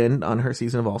Paul Lynde on her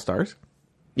season of All Stars.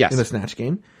 Yes. In the Snatch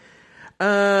Game.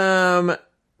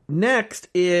 Next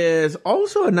is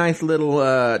also a nice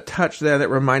little touch there that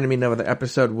reminded me of the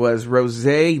episode was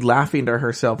Rosé laughing to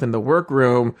herself in the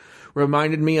workroom.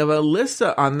 Reminded me of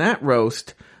Alyssa on that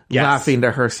roast, laughing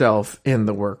to herself in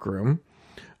the workroom.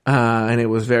 And it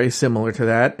was very similar to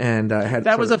that. And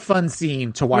that was a fun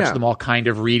scene to watch them all kind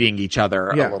of reading each other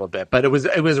a little bit. But it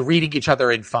was reading each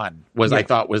other in fun I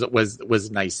thought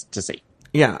was nice to see.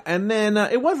 Yeah, and then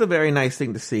it was a very nice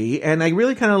thing to see, and I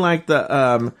really kind of liked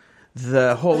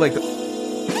the whole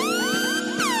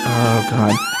oh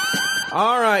god.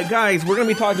 All right, guys, we're gonna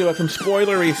be talking about some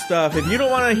spoilery stuff. If you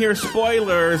don't want to hear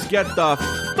spoilers, get the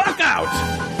fuck out.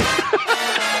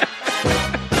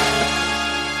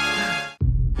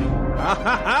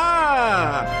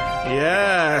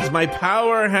 Yes, my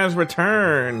power has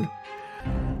returned.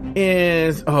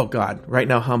 Oh god, right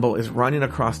now Humble is running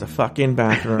across the fucking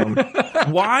bathroom.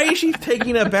 Why is she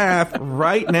taking a bath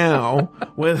right now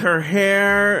with her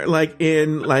hair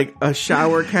in a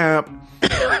shower cap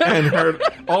and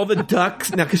all the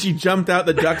ducks now because she jumped out,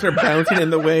 the ducks are bouncing in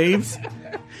the waves.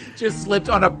 Just slipped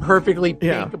on a perfectly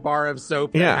pink bar of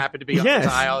soap that happened to be on the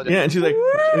tile. And she's like,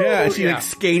 she's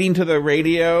skating to the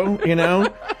radio,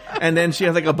 and then she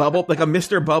has a bubble, a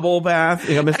Mr. Bubble bath.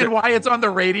 And why it's on the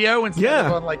radio instead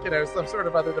of on some sort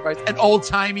of other device. An old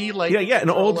timey an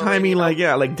old timey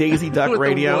like Daisy Duck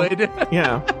radio. Wood.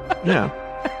 Yeah.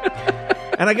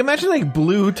 And I can imagine like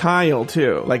blue tile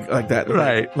too, like that,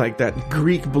 Right. like that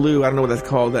Greek blue. I don't know what that's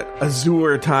called, that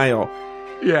azure tile.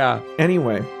 Yeah.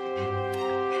 Anyway,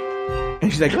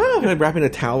 and she's like, oh, I'm wrapping a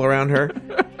towel around her.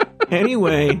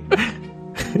 Anyway,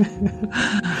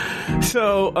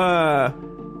 so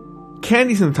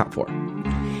Candy's in the top 4.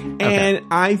 And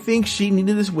I think she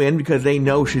needed this win because they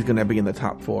know she's going to be in the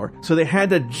top 4. So they had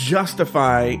to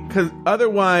justify, because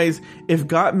otherwise, if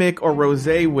Gottmik or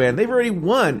Rosé win, they've already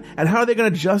won. And how are they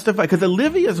going to justify? Because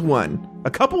Olivia's won a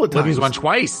couple of times. Olivia's won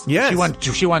twice. Yes.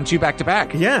 She won 2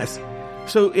 back-to-back. Yes.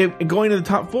 So if going to the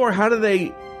top 4, how do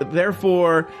they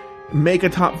therefore make a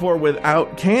top 4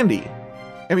 without Candy?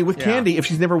 I mean, with Candy, if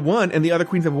she's never won and the other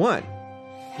queens have won.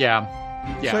 Yeah.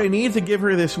 So they need to give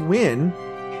her this win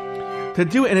to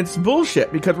do it, and it's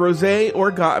bullshit because Rosé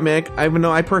or Gottmik, even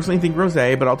though I personally think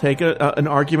Rosé, but I'll take an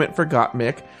argument for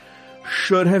Gottmik,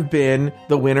 should have been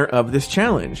the winner of this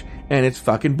challenge, and it's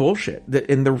fucking bullshit.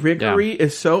 And the rigory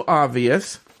is so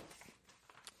obvious,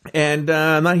 and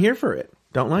I'm not here for it.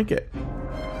 Don't like it.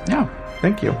 No.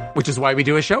 Thank you. Which is why we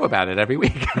do a show about it every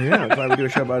week. Yeah, that's why we do a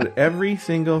show about it every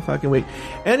single fucking week.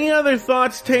 Any other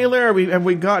thoughts, Taylor? Have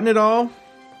we gotten it all?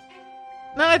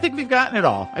 No, I think we've gotten it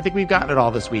all. I think we've gotten it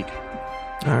all this week.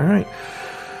 All right.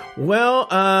 Well,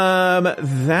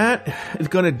 that is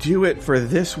going to do it for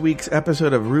this week's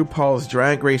episode of RuPaul's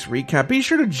Drag Race Recap. Be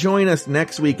sure to join us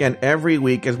next week and every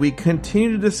week as we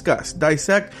continue to discuss,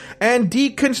 dissect, and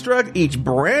deconstruct each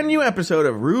brand new episode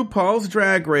of RuPaul's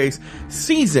Drag Race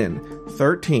Season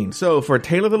 13. So for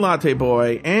Taylor the Latte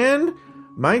Boy and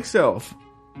myself,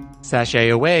 sashay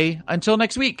away until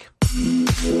next week.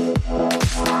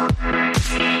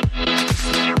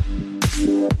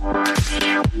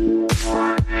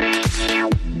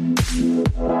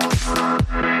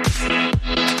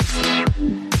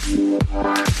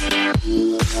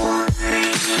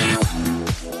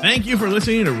 thank you for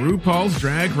listening to RuPaul's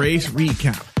Drag Race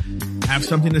Recap. Have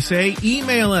something to say?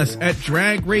 Email us at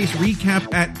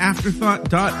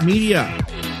dragracerecap@afterthought.media.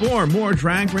 For more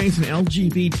Drag Race and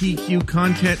LGBTQ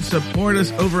content, support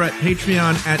us over at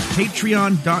Patreon at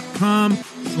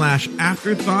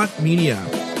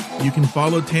patreon.com/afterthoughtmedia. You can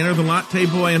follow Taylor the Latte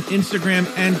Boy on Instagram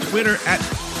and Twitter at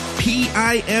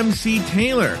PIMC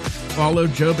Taylor. Follow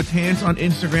Joe Betance on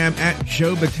Instagram at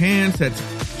Joe Betance. That's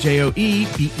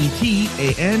JoeBetance.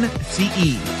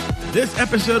 This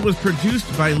episode was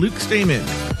produced by Luke Stamen.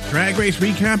 Drag Race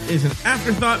Recap is an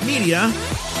Afterthought Media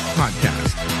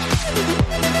podcast.